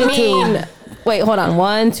no, I mean, wait, hold on.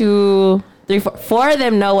 1, 2, 3, 4. 4 of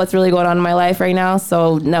them know what's really going on in my life right now.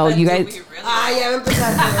 So no, you guys.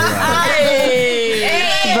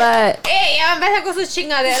 But ya empieza con sus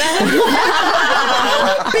chingaderas.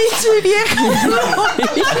 Pinche vieja.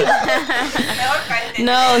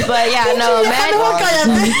 No, but yeah, no, man.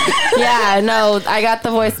 Yeah, no, I got the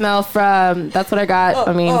voicemail from. That's what I got.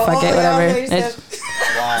 I mean, fuck it, whatever.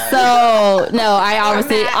 So no, I always.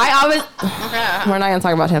 We're not gonna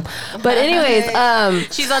talk about him. But anyways,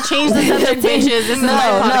 she's on change the subject, bitches. This is my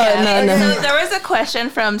podcast. No. So there was a question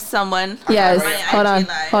from someone. Yes. Hold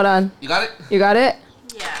on. You got it? You got it?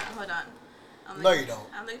 Yeah. Hold on. No, you don't.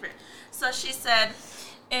 I'm looking for it. So she said,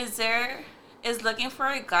 Is looking for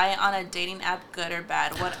a guy on a dating app good or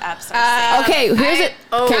bad? What apps are safe? Okay, here's it.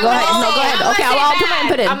 Okay, go ahead. No, go ahead. Okay, I'll put my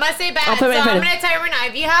input in. I'm gonna say bad. I'm gonna tell you right now.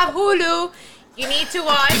 If you have Hulu, you need to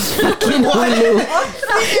watch. Fucking Hulu.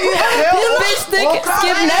 This bitch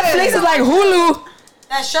skip Netflix is like Hulu.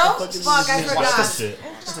 That show? Fuck, I forgot. Something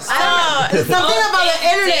about the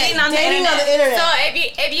internet. Dating on the internet. So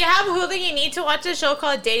if you have Hulu, you need to watch a show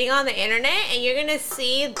called Dating on the Internet, and you're gonna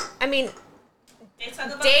see. I mean,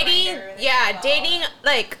 dating. Yeah, dating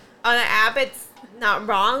like on an app. It's not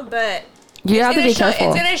wrong, but You have to be careful.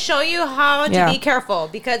 It's gonna show you how to be careful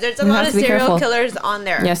because there's a lot of serial killers on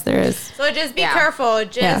there. Yes, there is. So just be careful.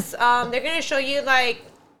 Just they're gonna show you like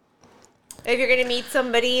if you're gonna meet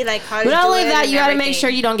somebody like how to. But not do only it that, and you gotta everything. make sure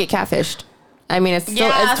you don't get catfished. I mean, it's still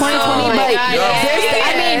it's 2020, but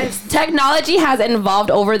I mean, technology has evolved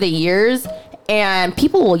over the years. And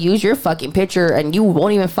people will use your fucking picture, and you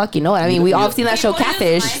won't even fucking know it. I mean, we all have seen that show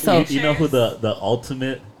Catfish. So you know who the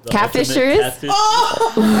ultimate catfisher is? Catfish?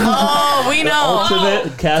 Oh, we know. The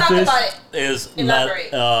ultimate catfish is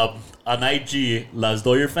Elaborate. on IG. Las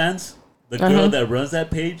Doyer fans. The girl that runs that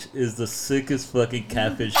page is the sickest fucking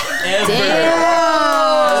catfish ever.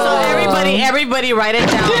 Damn. So everybody, write it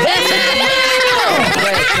down.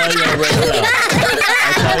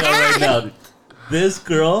 I tell you right now. This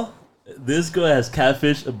girl has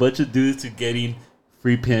catfished a bunch of dudes to getting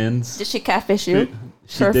free pins. Did she catfish you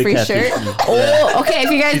She for a did free catfish shirt? me. Oh, okay.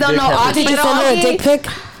 If you guys don't know, Augie just sent her a dick pic.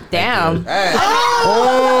 Damn. Hey.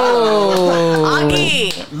 Oh.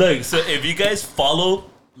 Augie. Look, so if you guys follow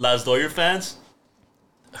Las Doyer fans,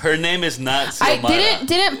 her name is not Xiomara.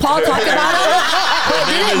 Didn't Paul talk about it?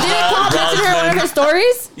 Didn't Paul talk to her in one of his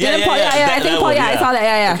stories? Yeah, Paul, I think Paul. I saw that.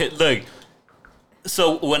 Yeah. Okay, look.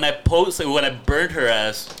 So when I burned her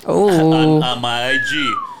ass on my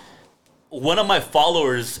IG, one of my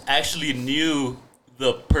followers actually knew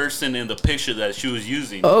the person in the picture that she was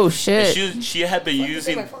using. Oh shit! And she had been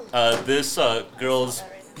using this girl's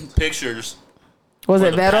pictures. Was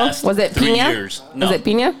it Vero? Was it Pina? No. Was it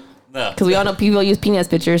Pina? No. Because we all know people use Pina's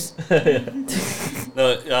pictures.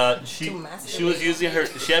 No, she was using her.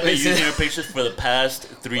 She had been using her pictures for the past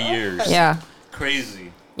 3 years. Yeah.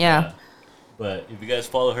 Crazy. Yeah. But if you guys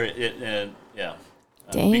follow her, be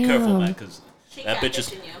careful, man, because that bitch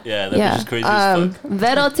is bitch is crazy as fuck.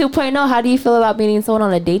 Vero 2.0. How do you feel about meeting someone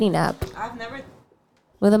on a dating app? I've never.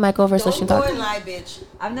 With a mic over so she can talk. Don't go and lie, bitch.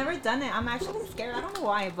 I've never done it. I'm actually scared. I don't know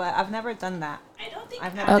why, but I've never done that.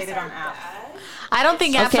 I've never dated on apps. I don't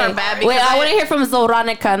think apps are bad. Wait, I want to hear from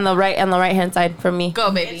Zoranica on the right hand side from me.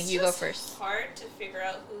 Go, baby. It's you go just first. hard to figure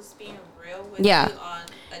out who's being real with Yeah. you on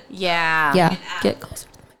Yeah. Yeah. Get closer.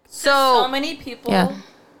 So many people. Yeah.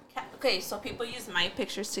 Okay, so people use my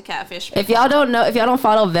pictures to catfish. If y'all don't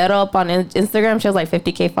follow Vero up on Instagram, she has like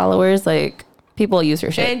 50K followers. Like people use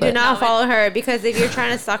her shit. And do not follow her because if you're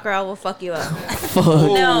trying to suck her, I will fuck you up.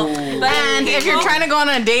 No. And if you're trying to go on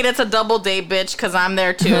a date, it's a double date, bitch, because I'm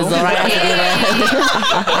there too.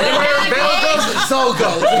 So go.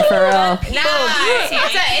 For real.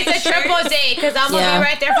 It's a triple date because I'm gonna be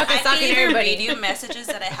right there fucking sucking everybody. Video messages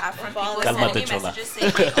that I have from people Calmate, sending me chola. messages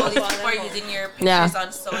saying like, "Oh, these people are using your pictures Yeah.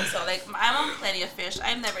 on so and so." Like, I'm on Plenty of Fish.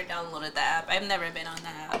 I've never downloaded the app. I've never been on the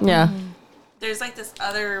app. Yeah. There's like this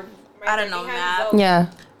other, I don't know, map. Yeah.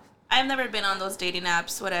 I've never been on those dating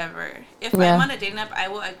apps. Whatever. If Yeah. I'm on a dating app, I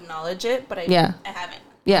will acknowledge it, but I haven't.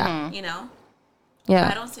 Yeah. You know. Yeah.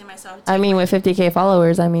 I don't see myself. I mean, with 50K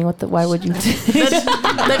followers, I mean, why would you? The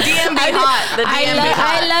DM be hot. The DM be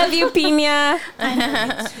hot. I love you, Pina.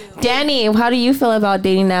 Danny, how do you feel about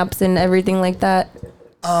dating apps and everything like that?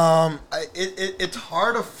 It's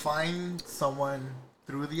hard to find someone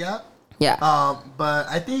through the app. Yeah. But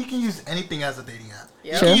I think you can use anything as a dating app.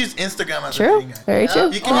 Yeah. You True. can use Instagram as a True. dating app. Very true.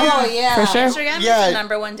 You can use, For sure. Instagram is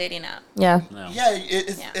the #1 dating app. Yeah. Yeah,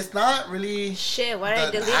 it's not really shit. Why did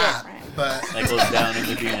I delete app, it? but That goes down in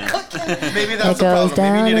the DMs. maybe It that's the goes problem. Maybe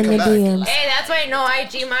down you in need the to come back. DMs. Hey, that's why no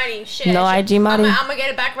IG Marty. Shit. No IG Marty. I'm gonna get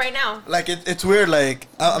it back right now. Like it's weird. Like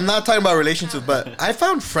I'm not talking about relationships, but I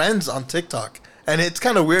found friends on TikTok. And it's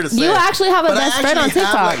kind of weird to say. You actually have a but best I friend on actually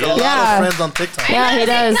TikTok. have, like, a lot of friends on TikTok. Yeah, he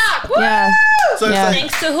does. Yeah. So it's like,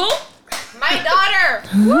 Thanks to who? My daughter.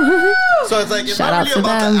 so it's like it's Shout not out really to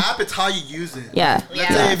about them. the app; it's how you use it. Yeah.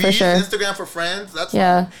 Let's say if you for use sure. Instagram for friends, that's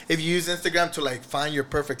Yeah. fine. If you use Instagram to like find your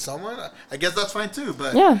perfect someone, I guess that's fine too.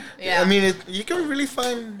 But Yeah. I mean, you can really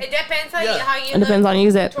find. It depends how Yeah. you It depends on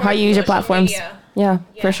use it. How you use your social platforms. media. Yeah,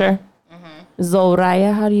 for sure.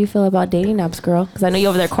 Zoraya, how do you feel about dating apps, girl? Because I know you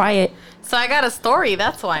over there quiet. So I got a story.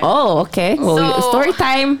 That's why. Oh, okay. Well, So- story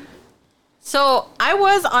time. So I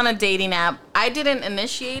was on a dating app. I didn't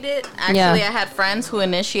initiate it. Actually, Yeah. I had friends who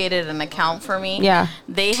initiated an account for me. Yeah.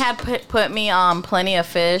 They had put me on Plenty of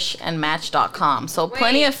Fish and Match.com. So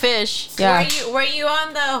Plenty of Fish. Yeah. Were you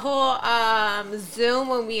on the whole Zoom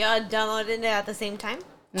when we all downloaded it at the same time?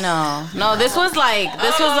 No, this was like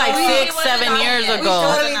 6-7 years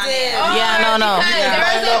ago. totally did. Yeah, no. Because there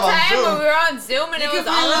was love a on time Zoom. when we were on Zoom and it was can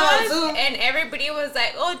all find of love on us, Zoom. and everybody was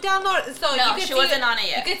like, "Oh, download." So No, you could she see, wasn't on it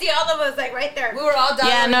yet. You could see all of us like right there. We were all down.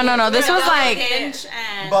 Yeah, no. This was like Hinge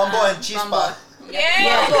and Bumble and Cheese Spot.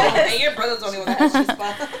 Yeah. And your brother's the only one that has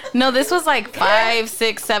chispa. No, this was like 5,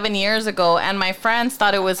 6, 7 years ago, and my friends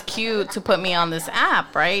thought it was cute to put me on this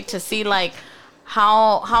app, right? To see like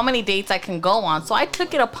how many dates I can go on. So I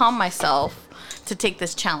took it upon myself to take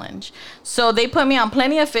this challenge. So they put me on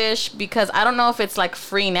Plenty of Fish because I don't know if it's like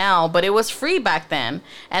free now, but it was free back then.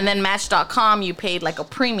 And then Match.com, you paid like a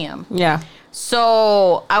premium. Yeah.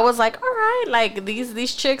 So I was like, all right, like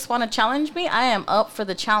these chicks want to challenge me. I am up for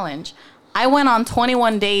the challenge. I went on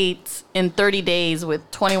 21 dates in 30 days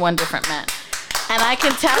with 21 different men. And I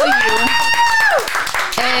can tell you.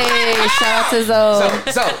 Hey, shout out to Zoe.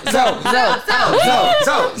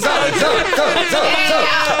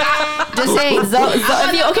 Just saying, Zoe.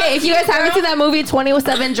 If you guys haven't seen that movie,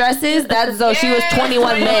 27 Dresses, that's Zoe. She was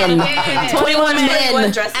 21 men. 21 men.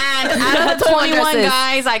 And out of the 21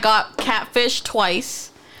 guys, I got catfished twice.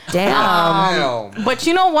 Damn. But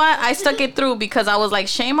you know what? I stuck it through because I was like,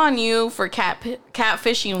 shame on you for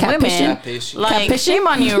catfishing women. Like, shame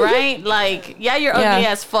on you, right? Like, yeah, you're ugly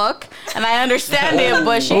as fuck. And I understand it,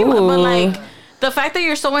 but shame. But like, the fact that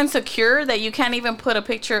you're so insecure that you can't even put a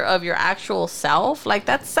picture of your actual self, like,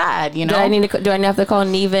 that's sad, you know? Do I have to call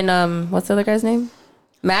Neve and, what's the other guy's name?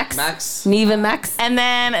 Max? Neve and Max. And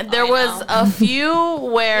then there was a few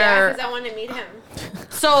where... Yeah, because I want to meet him.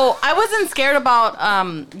 So I wasn't scared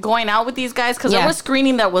about going out with these guys because there was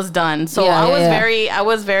screening that was done. So I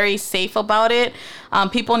was very safe about it.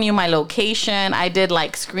 People knew my location. I did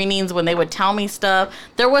like screenings when they would tell me stuff.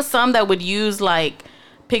 There was some that would use like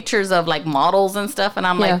pictures of like models and stuff, and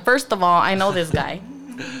I'm like, first of all, I know this guy.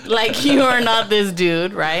 Like, you are not this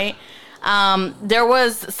dude, right? There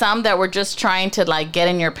was some that were just trying to like get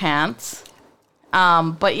in your pants.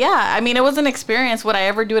 But yeah, I mean, it was an experience. Would I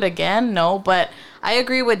ever do it again? No, but I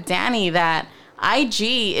agree with Danny that IG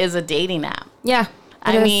is a dating app. Yeah.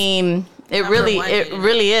 I mean, it really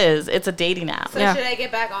is. It's a dating app. So should I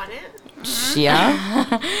get back on it? Yeah.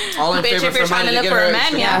 All in favor for money to for a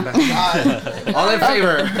man, All in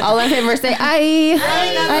favor. All in favor, say aye.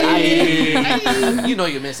 You know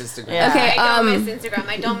you miss Instagram. Yeah. Okay, I don't miss Instagram.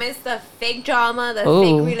 I don't miss the fake drama, the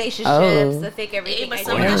fake relationships, the fake everything. But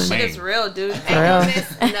some of that shit is real, dude. I don't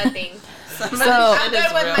miss nothing. I'm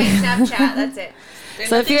good with my Snapchat. That's it.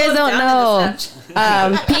 So if you guys don't know,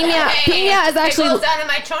 Pina is actually. It goes down in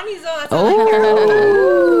my chonies though.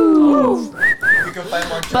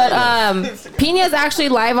 But Pina is actually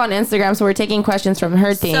live on Instagram, so we're taking questions from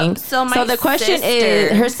her thing. So the question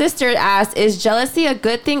is, her sister asked, is jealousy a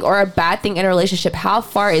good thing or a bad thing in a relationship? How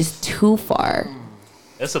far is too far?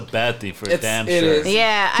 That's a bad thing for damn sure. It is.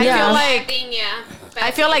 Yeah,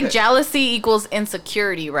 I feel like jealousy equals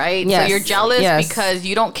insecurity, right? Yes. So you're jealous because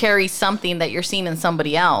you don't carry something that you're seeing in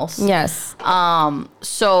somebody else. Yes.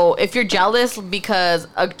 So if you're jealous because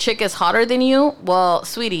a chick is hotter than you, well,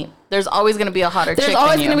 sweetie, there's always going to be a hotter chick than you. There's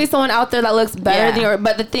always going to be someone out there that looks better than you.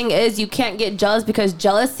 But the thing is, you can't get jealous because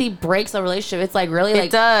jealousy breaks a relationship. It's like, really? Like,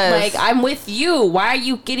 it does. Like, I'm with you. Why are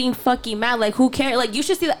you getting fucking mad? Like, who cares? Like, you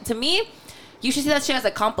should see that. To me, you should see that shit as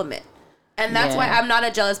a compliment. And that's why I'm not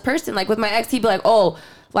a jealous person. Like, with my ex, he'd be like, oh,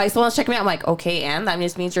 like, someone's checking me out. I'm like, okay, and that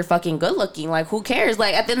just means you're fucking good looking. Like, who cares?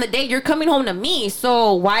 Like, at the end of the day, you're coming home to me.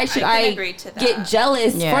 So why should I get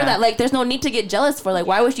jealous for that? Like, there's no need to get jealous for. Like,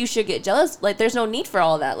 why would you should get jealous? Like, there's no need for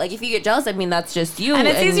all that. Like, if you get jealous, I mean, that's just you. And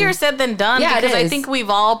it's easier said than done because I think we've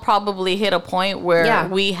all probably hit a point where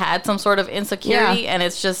we had some sort of insecurity and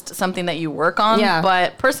it's just something that you work on. Yeah.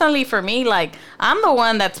 But personally, for me, like, I'm the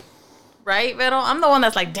one that's right, Vero? I'm the one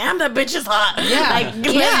that's like, damn, that bitch is hot. Yeah. Like,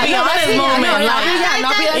 let's be honest moment. Not be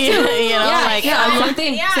that too. You know, like, same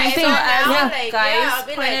thing. Same thing. Guys,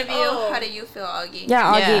 point of view, how do you feel, Augie?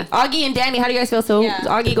 Yeah, Augie. Augie and Danny, how do you guys feel? So,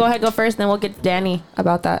 Augie, go ahead, go first, then we'll get to Danny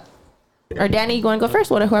about that. Or Danny, you want to go first?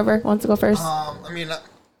 Whoever wants to go first. Augie,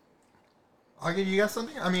 you got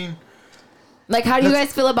something? Like, how do you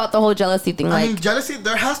guys feel about the whole jealousy thing? I mean, jealousy,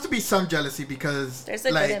 there has to be some jealousy because there's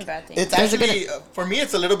a good and bad thing. It's actually, for me,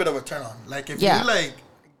 it's a little bit of a turn on. Like, if you, like,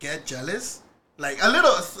 get jealous, like, a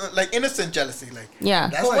little, like, innocent jealousy. Like,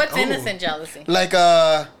 that's well, what's innocent jealousy? Like,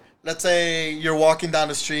 let's say you're walking down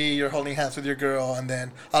the street, you're holding hands with your girl, and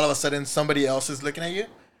then all of a sudden somebody else is looking at you,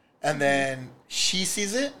 and then she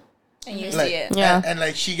sees it. And you like, see it. And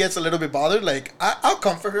like, she gets a little bit bothered. Like, I'll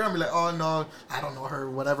comfort her and be like, oh, no, I don't know her,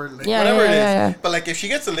 whatever. Like, whatever it is. Yeah. But, like, if she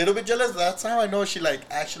gets a little bit jealous, that's how I know she, like,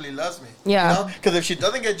 actually loves me. Yeah. You know? Because if she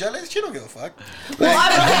doesn't get jealous, she don't give a fuck. Well,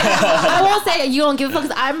 I won't say you don't give a fuck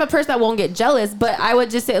because I'm a person that won't get jealous, but I would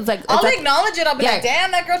just say it's like... I'll acknowledge it. I'll be like, damn,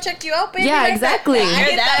 that girl checked you out, baby. Yeah, exactly.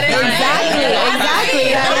 Exactly. Yeah,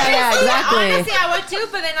 exactly. Honestly, I would too,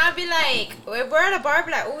 but then I'd be like, we're at a bar, be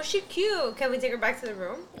like, oh, she's cute. Can we take her back to the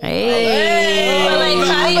room? Hey.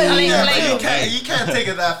 You can't take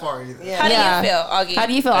it that far either. How do you feel, Augie? How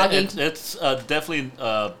do you feel, Augie? It's definitely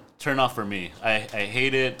turn off for me. I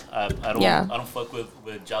hate it. I don't fuck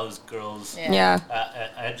with jealous girls. Yeah.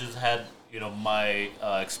 I just had my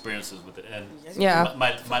experiences with it, and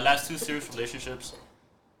my last 2 serious relationships.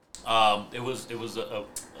 It was a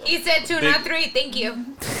he said 2, not 3. Thank you.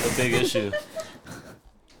 A big issue.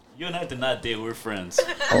 You and I did not date. We're friends.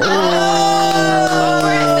 Let's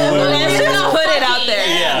just put it out there.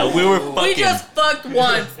 Yeah, we were fucking. We just fucked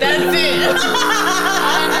once. That's it.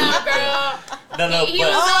 No, he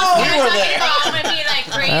was talking about I'm gonna be like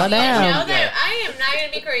crazy. Oh, damn. Now that I am not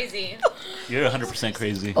gonna be crazy. You're 100%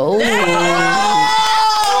 crazy. Oh.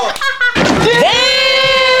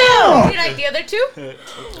 You like the other 2?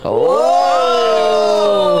 Oh.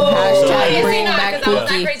 Hashtag bring back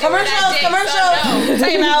Pookie. Commercial.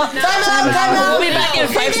 Time out. We'll be back in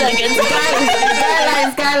 5 seconds.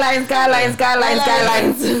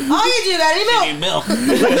 Skylines. Oh, you do that. She need milk.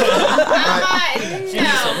 She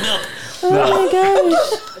needs some milk. Oh my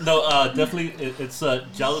gosh. No, definitely, it's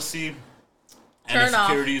jealousy and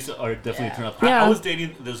insecurities are definitely turn off. Yeah. I was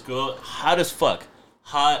dating this girl, hot as fuck.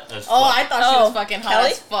 Oh, I thought she was fucking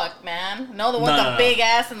hot as fuck, man. No, the one with the big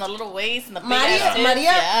ass and the little waist and the big ass tits.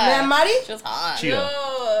 Maria? Yeah. Mari? She was hot. Cheetah.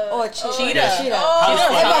 Oh, Cheetah. Yeah.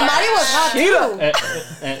 But Mari was hot too.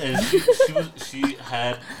 And she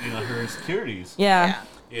had her insecurities. Yeah.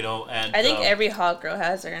 And I think every hot girl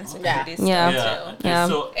has their insecurities. Yeah.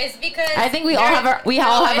 So it's because I think we all have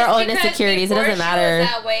our own insecurities. It doesn't matter.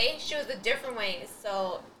 She was that way. She was a different way.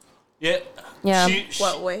 So yeah.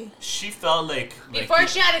 What way? She felt like before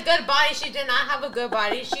she had a good body, she did not have a good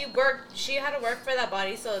body. She had to work for that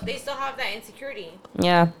body, so they still have that insecurity.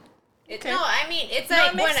 Yeah. No, I mean it's No,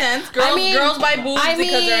 like it makes sense. Girls buy boobs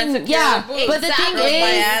because they're insecure. Yeah, boobs. but the thing Girls buy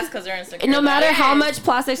is, ass because they're insecure. no matter how much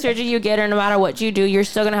plastic surgery you get or no matter what you do, you're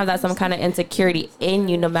still gonna have that some kind of insecurity in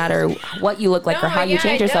you, no matter what you look like or how you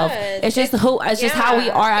change yourself. It's just how we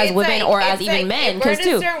are as women or as even men. If we're in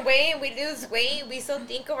too. a certain way and we lose weight, we still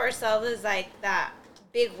think of ourselves as like that.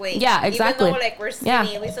 Big weight. Yeah, exactly. Even though like we're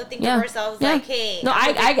skinny, we still think of ourselves like, hey. No,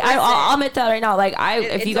 I'll admit that right now. Like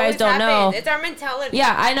if you guys don't know, it's our mentality.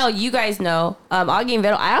 Yeah, I know you guys know. Augie and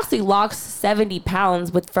Vero, I actually lost 70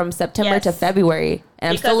 pounds from September to February,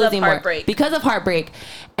 and I'm still losing more because of heartbreak.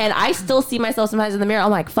 And I still see myself sometimes in the mirror.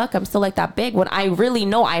 I'm like, fuck, I'm still like that big when I really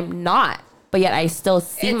know I'm not. But yet I still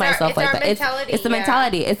see myself like that. It's the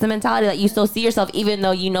mentality. It's the mentality that you still see yourself, even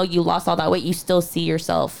though you lost all that weight. You still see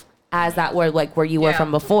yourself as that were like where you were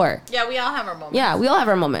from before. Yeah, we all have our moments. Yeah, we all have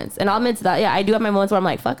our moments. And I'll admit to that. Yeah, I do have my moments where I'm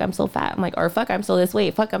like, fuck, I'm so fat. I'm like, or fuck, I'm so this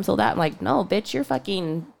weight. Fuck, I'm so that. I'm like, no, bitch, you're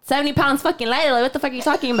fucking 70 pounds fucking lighter. Like, what the fuck are you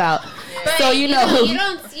talking about? So, you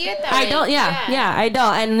don't see it that way. I don't, yeah, I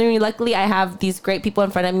don't. And then luckily I have these great people in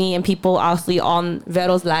front of me and people obviously on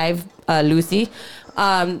Vero's live, Lucy.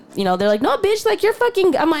 They're like, no, bitch, like you're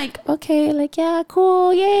fucking. I'm like, okay, like yeah,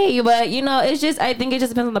 cool, yay. But it's just, I think it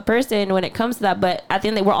just depends on the person when it comes to that. But at the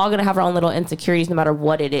end, we're all gonna have our own little insecurities, no matter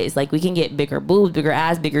what it is. Like we can get bigger boobs, bigger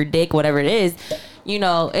ass, bigger dick, whatever it is. We're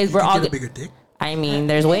all get a bigger dick. I mean,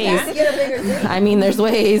 there's ways. There's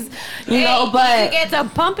ways. But you get a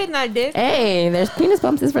pump in that dick. Hey, there's penis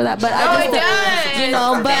bumps for that. But I think go.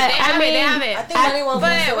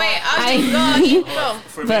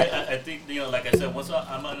 For me, I think like I said, once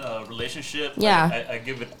I'm in a relationship, I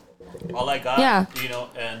give it all I got. Yeah.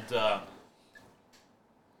 And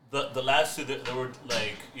the last two, they were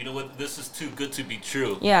like, you know what, this is too good to be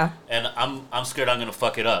true. Yeah. And I'm scared I'm gonna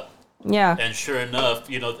fuck it up. Yeah. And sure enough,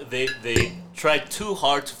 they tried too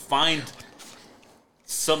hard to find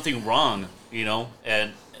something wrong,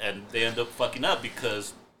 and they end up fucking up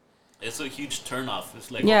because it's a huge turnoff. It's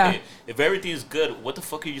like, okay, if everything is good, what the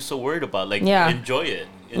fuck are you so worried about? Like, enjoy it,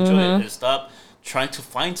 and stop trying to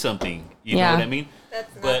find something. You know what I mean?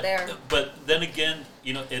 That's not there. But then again,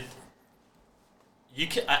 it. You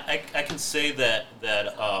can I can say that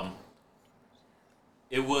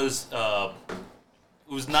it was.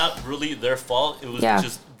 It was not really their fault. It was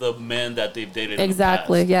just the men that they've dated.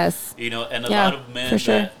 Exactly. In the past. Yes. And a lot of men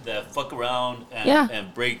that fuck around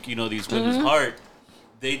and break, these women's heart.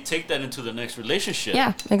 They take that into the next relationship.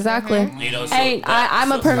 Yeah, exactly.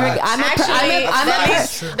 I'm a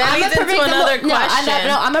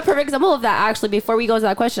perfect example of that. Actually, before we go to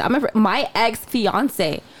that question, my ex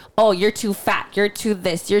fiance. Oh, you're too fat. You're too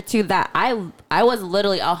this. You're too that. I was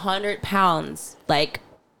literally 100 pounds, like.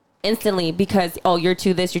 Instantly because you're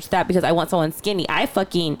too this, you're too that because I want someone skinny. I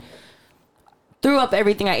fucking threw up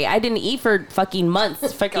everything I ate. I didn't eat for fucking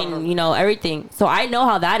months, fucking everything. So I know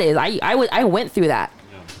how that is. I went through that.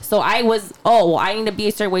 So I was, I need to be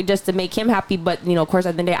a certain way just to make him happy. But, of course,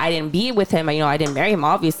 at the end of the day, I didn't be with him. I didn't marry him,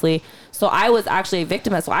 obviously. So I was actually a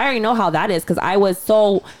victim. So I already know how that is because I was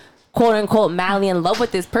so, quote unquote, madly in love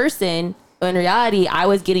with this person. In reality, I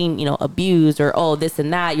was getting, abused or, this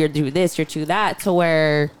and that. You're do this, you're do that, to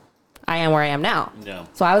where I am now. Yeah.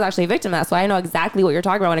 So I was actually a victim of that. So I know exactly what you're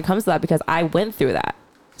talking about when it comes to that because I went through that.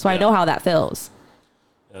 So I know how that feels.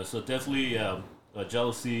 So definitely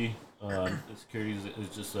jealousy, insecurity is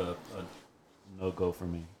just a no-go for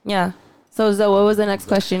me. Yeah. So Zoe, what was the next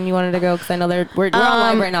question you wanted to go? Because I know we're on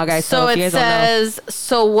live right now, guys. So it says,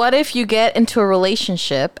 so what if you get into a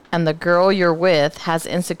relationship and the girl you're with has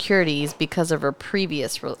insecurities because of her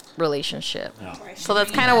previous relationship? Yeah. So that's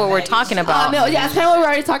kind of what we're talking about. That's kind of what we're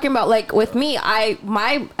already talking about. Like with me,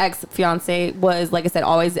 my ex-fiance was, like I said,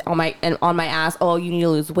 always on my ass. Oh, you need to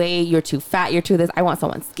lose weight. You're too fat. You're too this. I want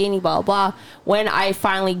someone skinny, blah, blah, blah. When I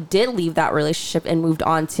finally did leave that relationship and moved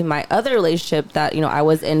on to my other relationship that, I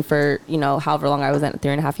was in for, however long I was in,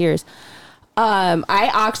 3.5 years.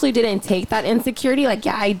 I actually didn't take that insecurity. Like,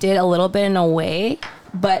 yeah, I did a little bit in a way,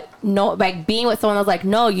 but no, like being with someone that's like,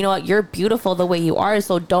 no, you know what? You're beautiful the way you are.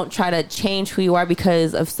 So don't try to change who you are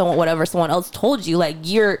because of whatever someone else told you. Like,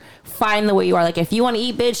 you're fine the way you are. Like, if you want to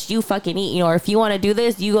eat, bitch, you fucking eat, or if you want to do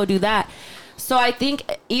this, you go do that. So I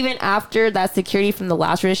think even after that security from the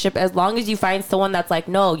last relationship, as long as you find someone that's like,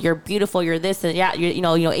 no, you're beautiful, you're this and yeah,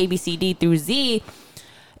 you're, A, B, C, D through Z,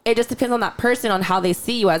 it just depends on that person, on how they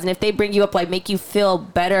see you as. And if they bring you up, like, make you feel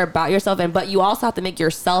better about yourself. But you also have to make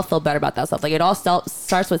yourself feel better about that stuff. Like, it all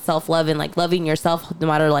starts with self-love and, like, loving yourself no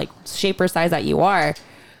matter, like, shape or size that you are.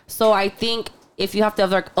 So I think if you have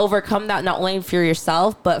to overcome that, not only for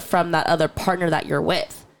yourself, but from that other partner that you're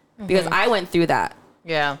with. Mm-hmm. Because I went through that.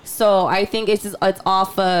 Yeah. So I think it's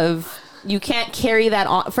off of, you can't carry that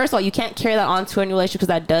on. First of all, you can't carry that onto a new relationship because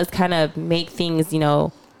that does kind of make things,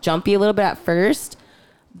 jumpy a little bit at first.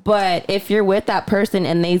 But if you're with that person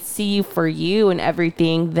and they see you for you and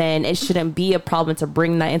everything, then it shouldn't be a problem to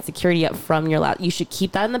bring that insecurity up from your life. You should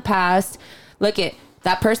keep that in the past. Look at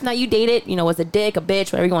that person that you dated, was a dick, a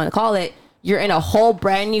bitch, whatever you want to call it. You're in a whole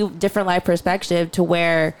brand new, different life perspective to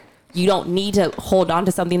where you don't need to hold on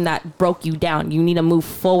to something that broke you down. You need to move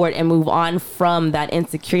forward and move on from that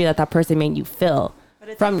insecurity that person made you feel. But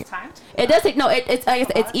it takes time. It does take,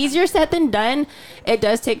 it's easier said than done. It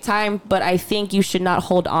does take time, but I think you should not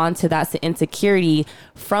hold on to that insecurity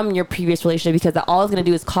from your previous relationship because all it's going to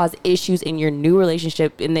do is cause issues in your new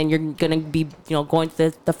relationship, and then you're going to be, going to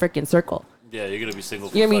the freaking circle. Yeah, you're going to be single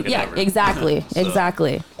for fucking ever. Exactly.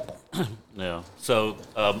 Exactly. Yeah. So,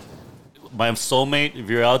 my soulmate, if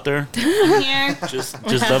you're out there, here, just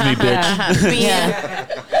love me, bitch. Yeah.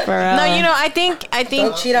 No, I think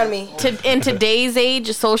don't cheat on me. In today's age,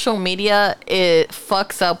 social media, it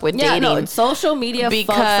fucks up with dating. No, social media plays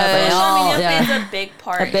a big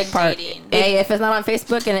part. A big part. Dating. Hey, if it's not on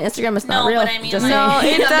Facebook and Instagram, it's not real. But I mean,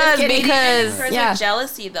 it does because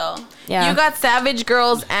jealousy though. Yeah. You got savage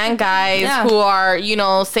girls and guys who are,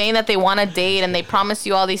 saying that they want to date and they promise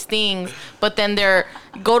you all these things, but then they're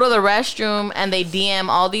go to the restroom and they DM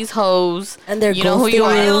all these hoes and they're who you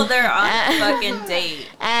are. While they're on the fucking date.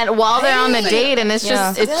 And while they're on the date, and it's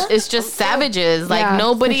just it's just savages. Like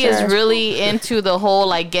nobody is really into the whole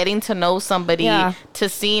like getting to know somebody to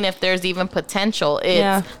seeing if there's even potential.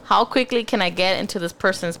 It's how quickly can I get into this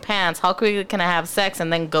person's pants? How quickly can I have sex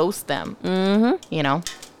and then ghost them? Mm-hmm.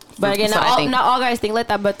 But again, not all guys think like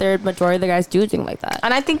that, but the majority of the guys do think like that.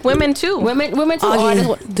 And I think women too. Women too.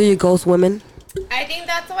 Augie, do you ghost women? I think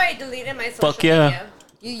that's why I deleted my social media.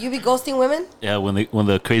 You be ghosting women? Yeah, when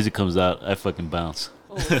the crazy comes out, I fucking bounce.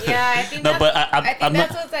 Yeah, I think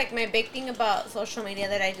that's what's like my big thing about social media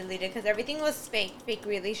that I deleted because everything was fake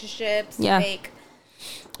relationships, fake.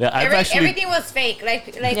 Yeah, everything was fake.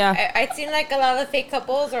 I'd seen like a lot of fake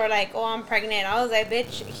couples or like, oh, I'm pregnant. I was like,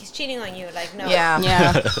 bitch, he's cheating on you. Like, no. Yeah.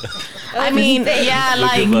 I mean, Vero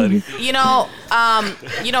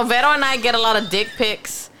and I get a lot of dick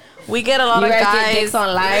pics. We get a lot of guys. Get dicks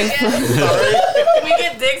on live. We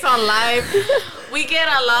get dicks on live. We get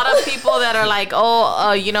a lot of people that are like,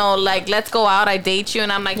 let's go out. I date you,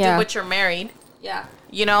 and I'm like, dude, but you're married. Yeah.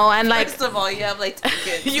 And like, first of all, you have like 2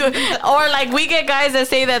 kids. Or like we get guys that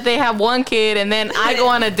say that they have 1 kid and then I go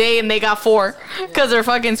on a date and they got 4 because they're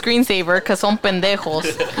fucking screensaver because son pendejos.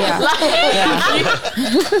 Yeah.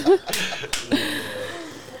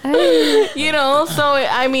 So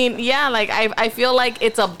I mean, I feel like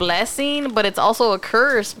it's a blessing, but it's also a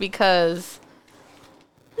curse because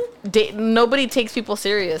nobody takes people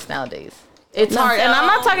serious nowadays. It's hard. And I'm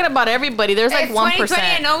not talking about everybody. There's like 1%. 2020,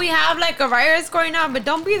 I know we have like a virus going on, but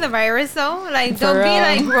don't be the virus though. Like, don't be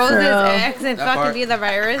like Rose's ex and fucking be the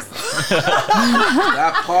virus.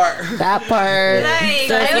 That part.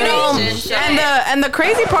 Like, and the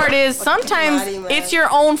crazy part is sometimes it's your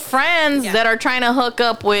own friends that are trying to hook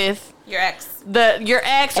up with your ex. Your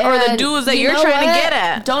ex or the dudes that you're trying to get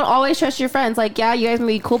at. Don't always trust your friends. Like, yeah, you guys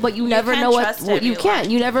may be cool, but you never know what you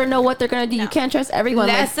can't. You never know what they're gonna do. No. You can't trust everyone.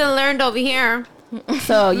 Lesson learned over here.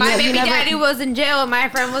 So my baby daddy was in jail and my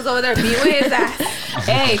friend was over there being with his ass.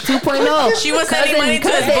 Hey, 2.0. She was sending money to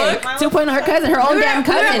his book. 2.0, her cousin, her own damn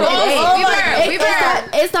cousin.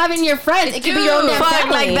 It's not even your friends. It could be your own damn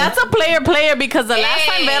family. Like, that's a player because the last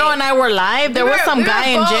time Vero and I were live, there was some guy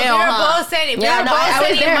in jail. We were both sending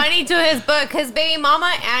money to his book, his baby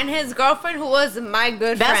mama and his girlfriend, who was my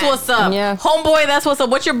good friend. That's what's up. Yeah. Homeboy, that's what's up.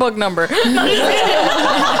 What's your book number? You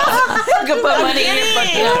can put money in your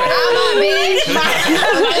book number. I'm a bitch.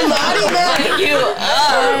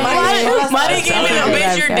 Marty gave me a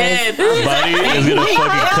bitch, you're dead. Marty is gonna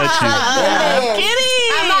fucking touch you. I'm kidding.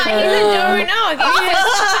 He's in jail right now.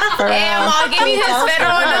 I'll give you his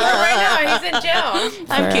federal number right now. He's in jail.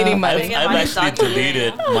 I'm kidding, Marty. I've actually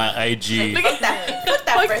deleted my IG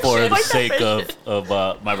for the sake of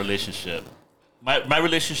my relationship. My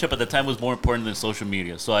relationship at the time was more important than social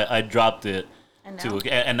media, so I dropped it too,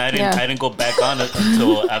 and I didn't go back on it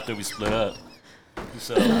until after we split up.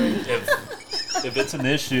 So if it's an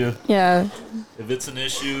issue,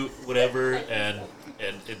 whatever, and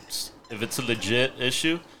if it's a legit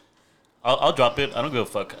issue, I'll drop it. I don't give a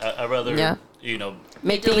fuck. I'd rather delete your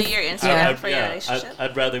Instagram for your relationship.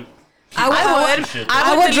 I'd rather.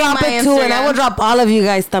 I would drop it too, and I would drop all of you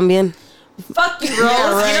guys también. Fuck you, Rose. You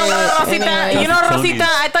know Rosita.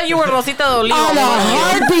 I thought you were Rosita Dolivo. On a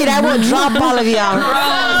heartbeat, I would drop all of y'all.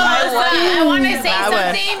 I want to say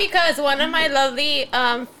something because one of my lovely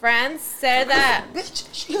friends said that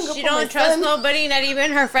she don't trust nobody, not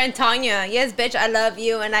even her friend Tanya. Yes, bitch, I love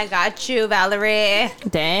you and I got you, Valerie.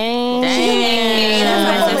 Dang. That's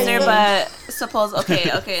my sister, but suppose not suppose. I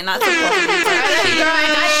love you, girl. I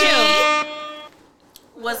got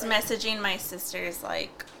you. Was messaging my sisters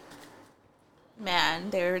like. Man,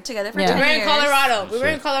 they were together for 10 years. We were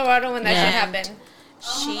in Colorado when that shit happened.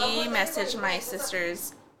 She messaged my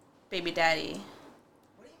sister's baby daddy.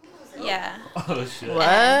 Yeah. Oh, shit. What?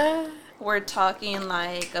 And we're talking,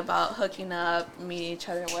 like, about hooking up, meeting each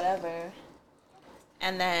other, whatever.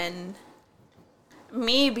 And then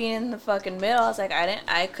me being in the fucking middle, I was like,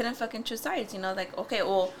 I couldn't fucking choose sides, like, okay,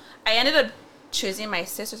 well, I ended up choosing my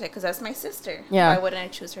sister's side because that's my sister. Yeah. Why wouldn't I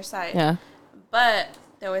choose her side? Yeah. But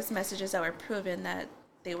there was messages that were proven that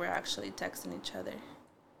they were actually texting each other.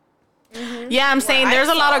 Mm-hmm. Yeah, I'm saying there's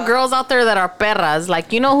a lot of girls out there that are perras.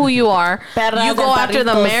 Like, you know who you are. You go after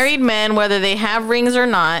the married men, whether they have rings or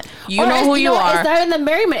not. You know who you are. It's not even the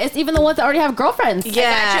married men. It's even the ones that already have girlfriends.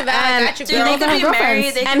 Yeah. I got you, girl. They could be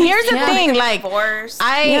married. And here's the thing. Like, divorced.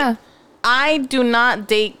 I do not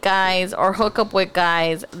date guys or hook up with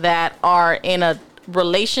guys that are in a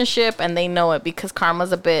relationship and they know it because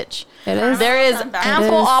karma's a bitch. It is. There is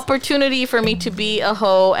ample opportunity for me to be a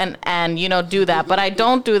hoe and do that, but I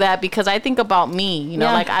don't do that because I think about me.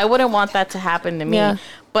 Like I wouldn't want that to happen to me. Yeah.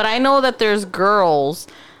 But I know that there's girls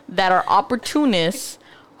that are opportunists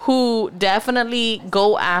who definitely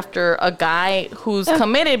go after a guy who's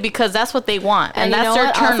committed because that's what they want and that's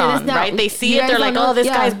their turn on, right? They see it, they're like, oh, this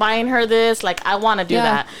guy's buying her this, like I want to do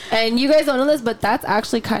that. And you guys don't know this, but that's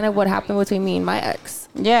actually kind of what happened between me and my ex.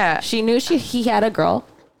 Yeah, she knew he had a girl,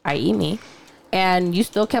 i.e. me, and you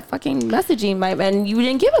still kept fucking messaging and you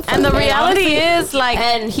didn't give a fuck. And the reality is, like,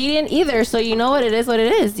 and he didn't either. So you know what? It is what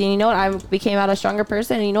it is. And you know what? I became out a stronger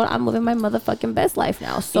person. And you know what? I'm living my motherfucking best life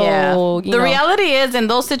now. So the reality is, in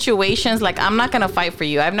those situations, like, I'm not gonna fight for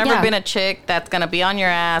you. I've never been a chick that's gonna be on your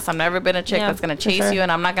ass. I've never been a chick that's gonna chase you, and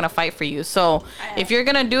I'm not gonna fight for you. So if you're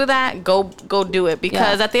gonna do that, go do it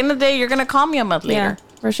because at the end of the day, you're gonna call me a month later.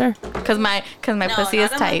 For sure. Because my pussy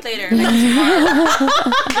is tight. Later, like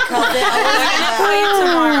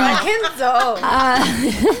tomorrow.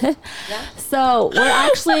 So we're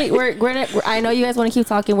actually we're gonna. I know you guys want to keep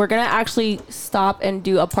talking. We're gonna actually stop and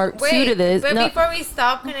do a part 2 to this. But before we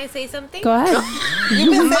stop, can I say something? Go ahead. Maya,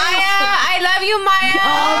 I love you, Maya.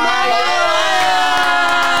 Oh, Maya.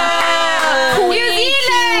 New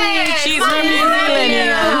Zealand. She's from New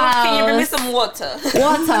Zealand. Can you bring me some water?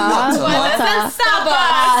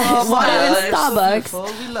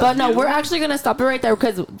 Starbucks. But no, we're actually gonna stop it right there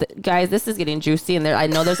because guys, this is getting juicy, and I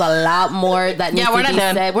know there's a lot more that needs to be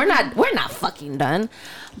said. We're not fucking done.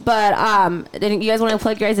 But you guys want to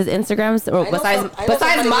plug your guys' Instagrams or besides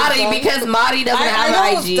Mari because Mari doesn't have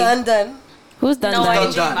an IG. Done. Who's done? No,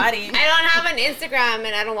 done? I don't have an Instagram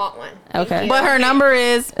and I don't want one. Okay. But her number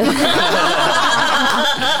is.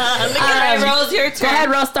 Rose, your turn. Go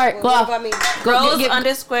ahead, Rose. Start. Go off. Rose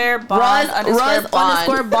underscore bond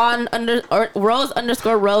underscore bond. Rose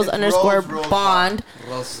underscore bond.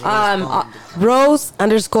 Rose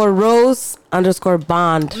underscore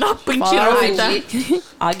bond. No, pinche Rosita.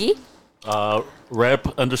 Augie.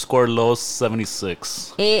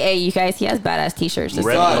 Rep_Los76. Hey, you guys, he has badass t-shirts.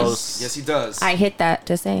 Red Los. Yes, he does. I hit that.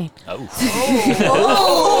 Just saying.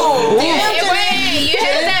 Oh.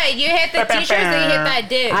 Wait, you hit the t-shirts or you hit that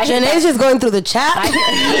dick? Janae's just going through the chat.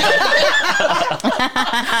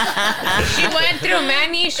 She went through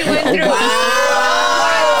Manny. She went through. We're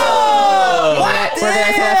gonna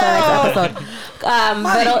say that for the next episode.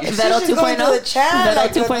 Vero 2.0.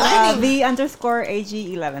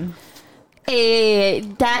 V_AG11. Hey,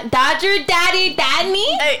 Dodger Daddy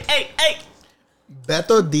Danny. Hey.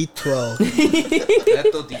 Beto D12.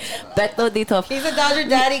 Beto D12. He's a Dodger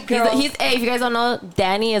Daddy girl. Hey, if you guys don't know,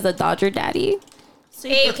 Danny is a Dodger Daddy.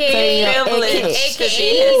 AKA, he does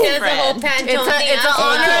the whole Pantone thing. It's an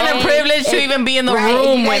honor and a privilege to even be in the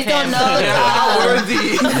room with him. We're not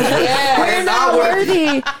worthy. We're not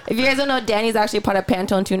worthy. If you guys don't know, Danny's actually part of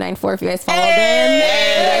Pantone 294. If you guys follow them.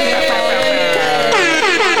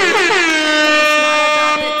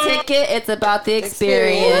 It's about the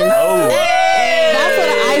experience. That's what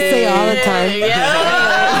I say all the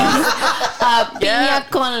time. Pina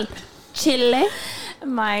con chile.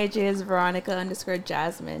 My J is Veronica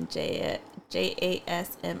 _Jasmine.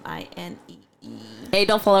 JASMINE. Hey,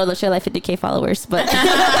 don't follow the shit like 50K followers, but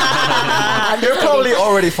you're probably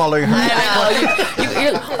already following her.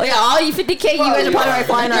 All you 50K, you guys are probably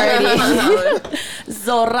following already.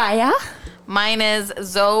 Zoraya. Mine is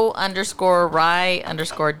Zoe_Rai_duh.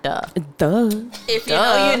 If you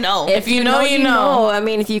know, you know. If you know, you know. I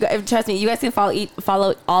mean, trust me, you guys can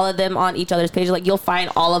follow all of them on each other's page. Like, you'll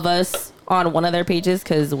find all of us on one of their pages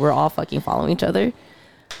because we're all fucking following each other.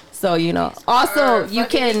 So, you know. Also, you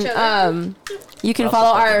can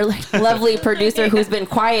follow our lovely producer who's been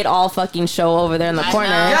quiet all fucking show over there in the corner.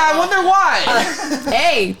 Yeah, I wonder why.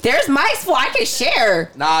 Hey, there's Mike's I can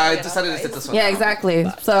share. Nah, I decided to sit this one. Yeah, exactly.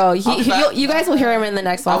 So you guys will hear him in the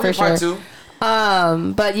next one for sure. Part 2.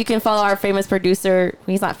 But you can follow our famous producer.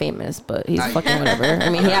 He's not famous, but he's fucking whatever. I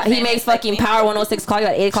mean, he makes fucking Power 106 call you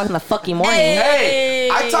at 8 o'clock in the fucking morning. Hey,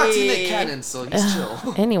 I talked to Nick Cannon, so he's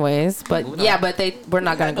chill. Anyways, but we're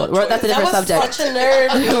not gonna go. That's a different subject. Such a nerd.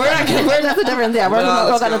 That's a different. Yeah, we're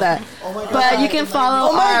gonna do that. But you can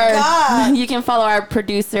follow you can follow our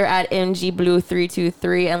producer at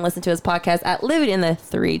MGBlue323 and listen to his podcast at Living in the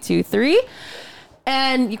 323.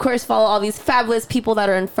 And of course, follow all these fabulous people that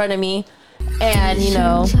are in front of me. And you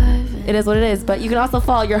know, it is what it is. But you can also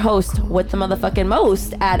follow your host with the motherfucking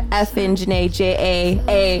most at FN JaNae JaNae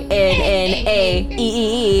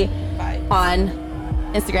on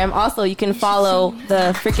Instagram. Also, you can follow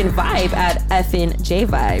the freaking vibe at FN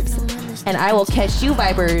JVibes. And I will catch you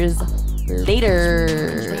vibers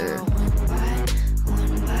later.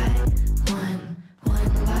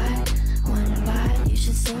 You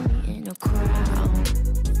should see me in a crowd.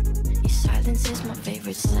 Your silence is my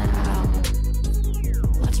favorite sound.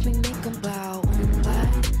 Watch me make 'em bow.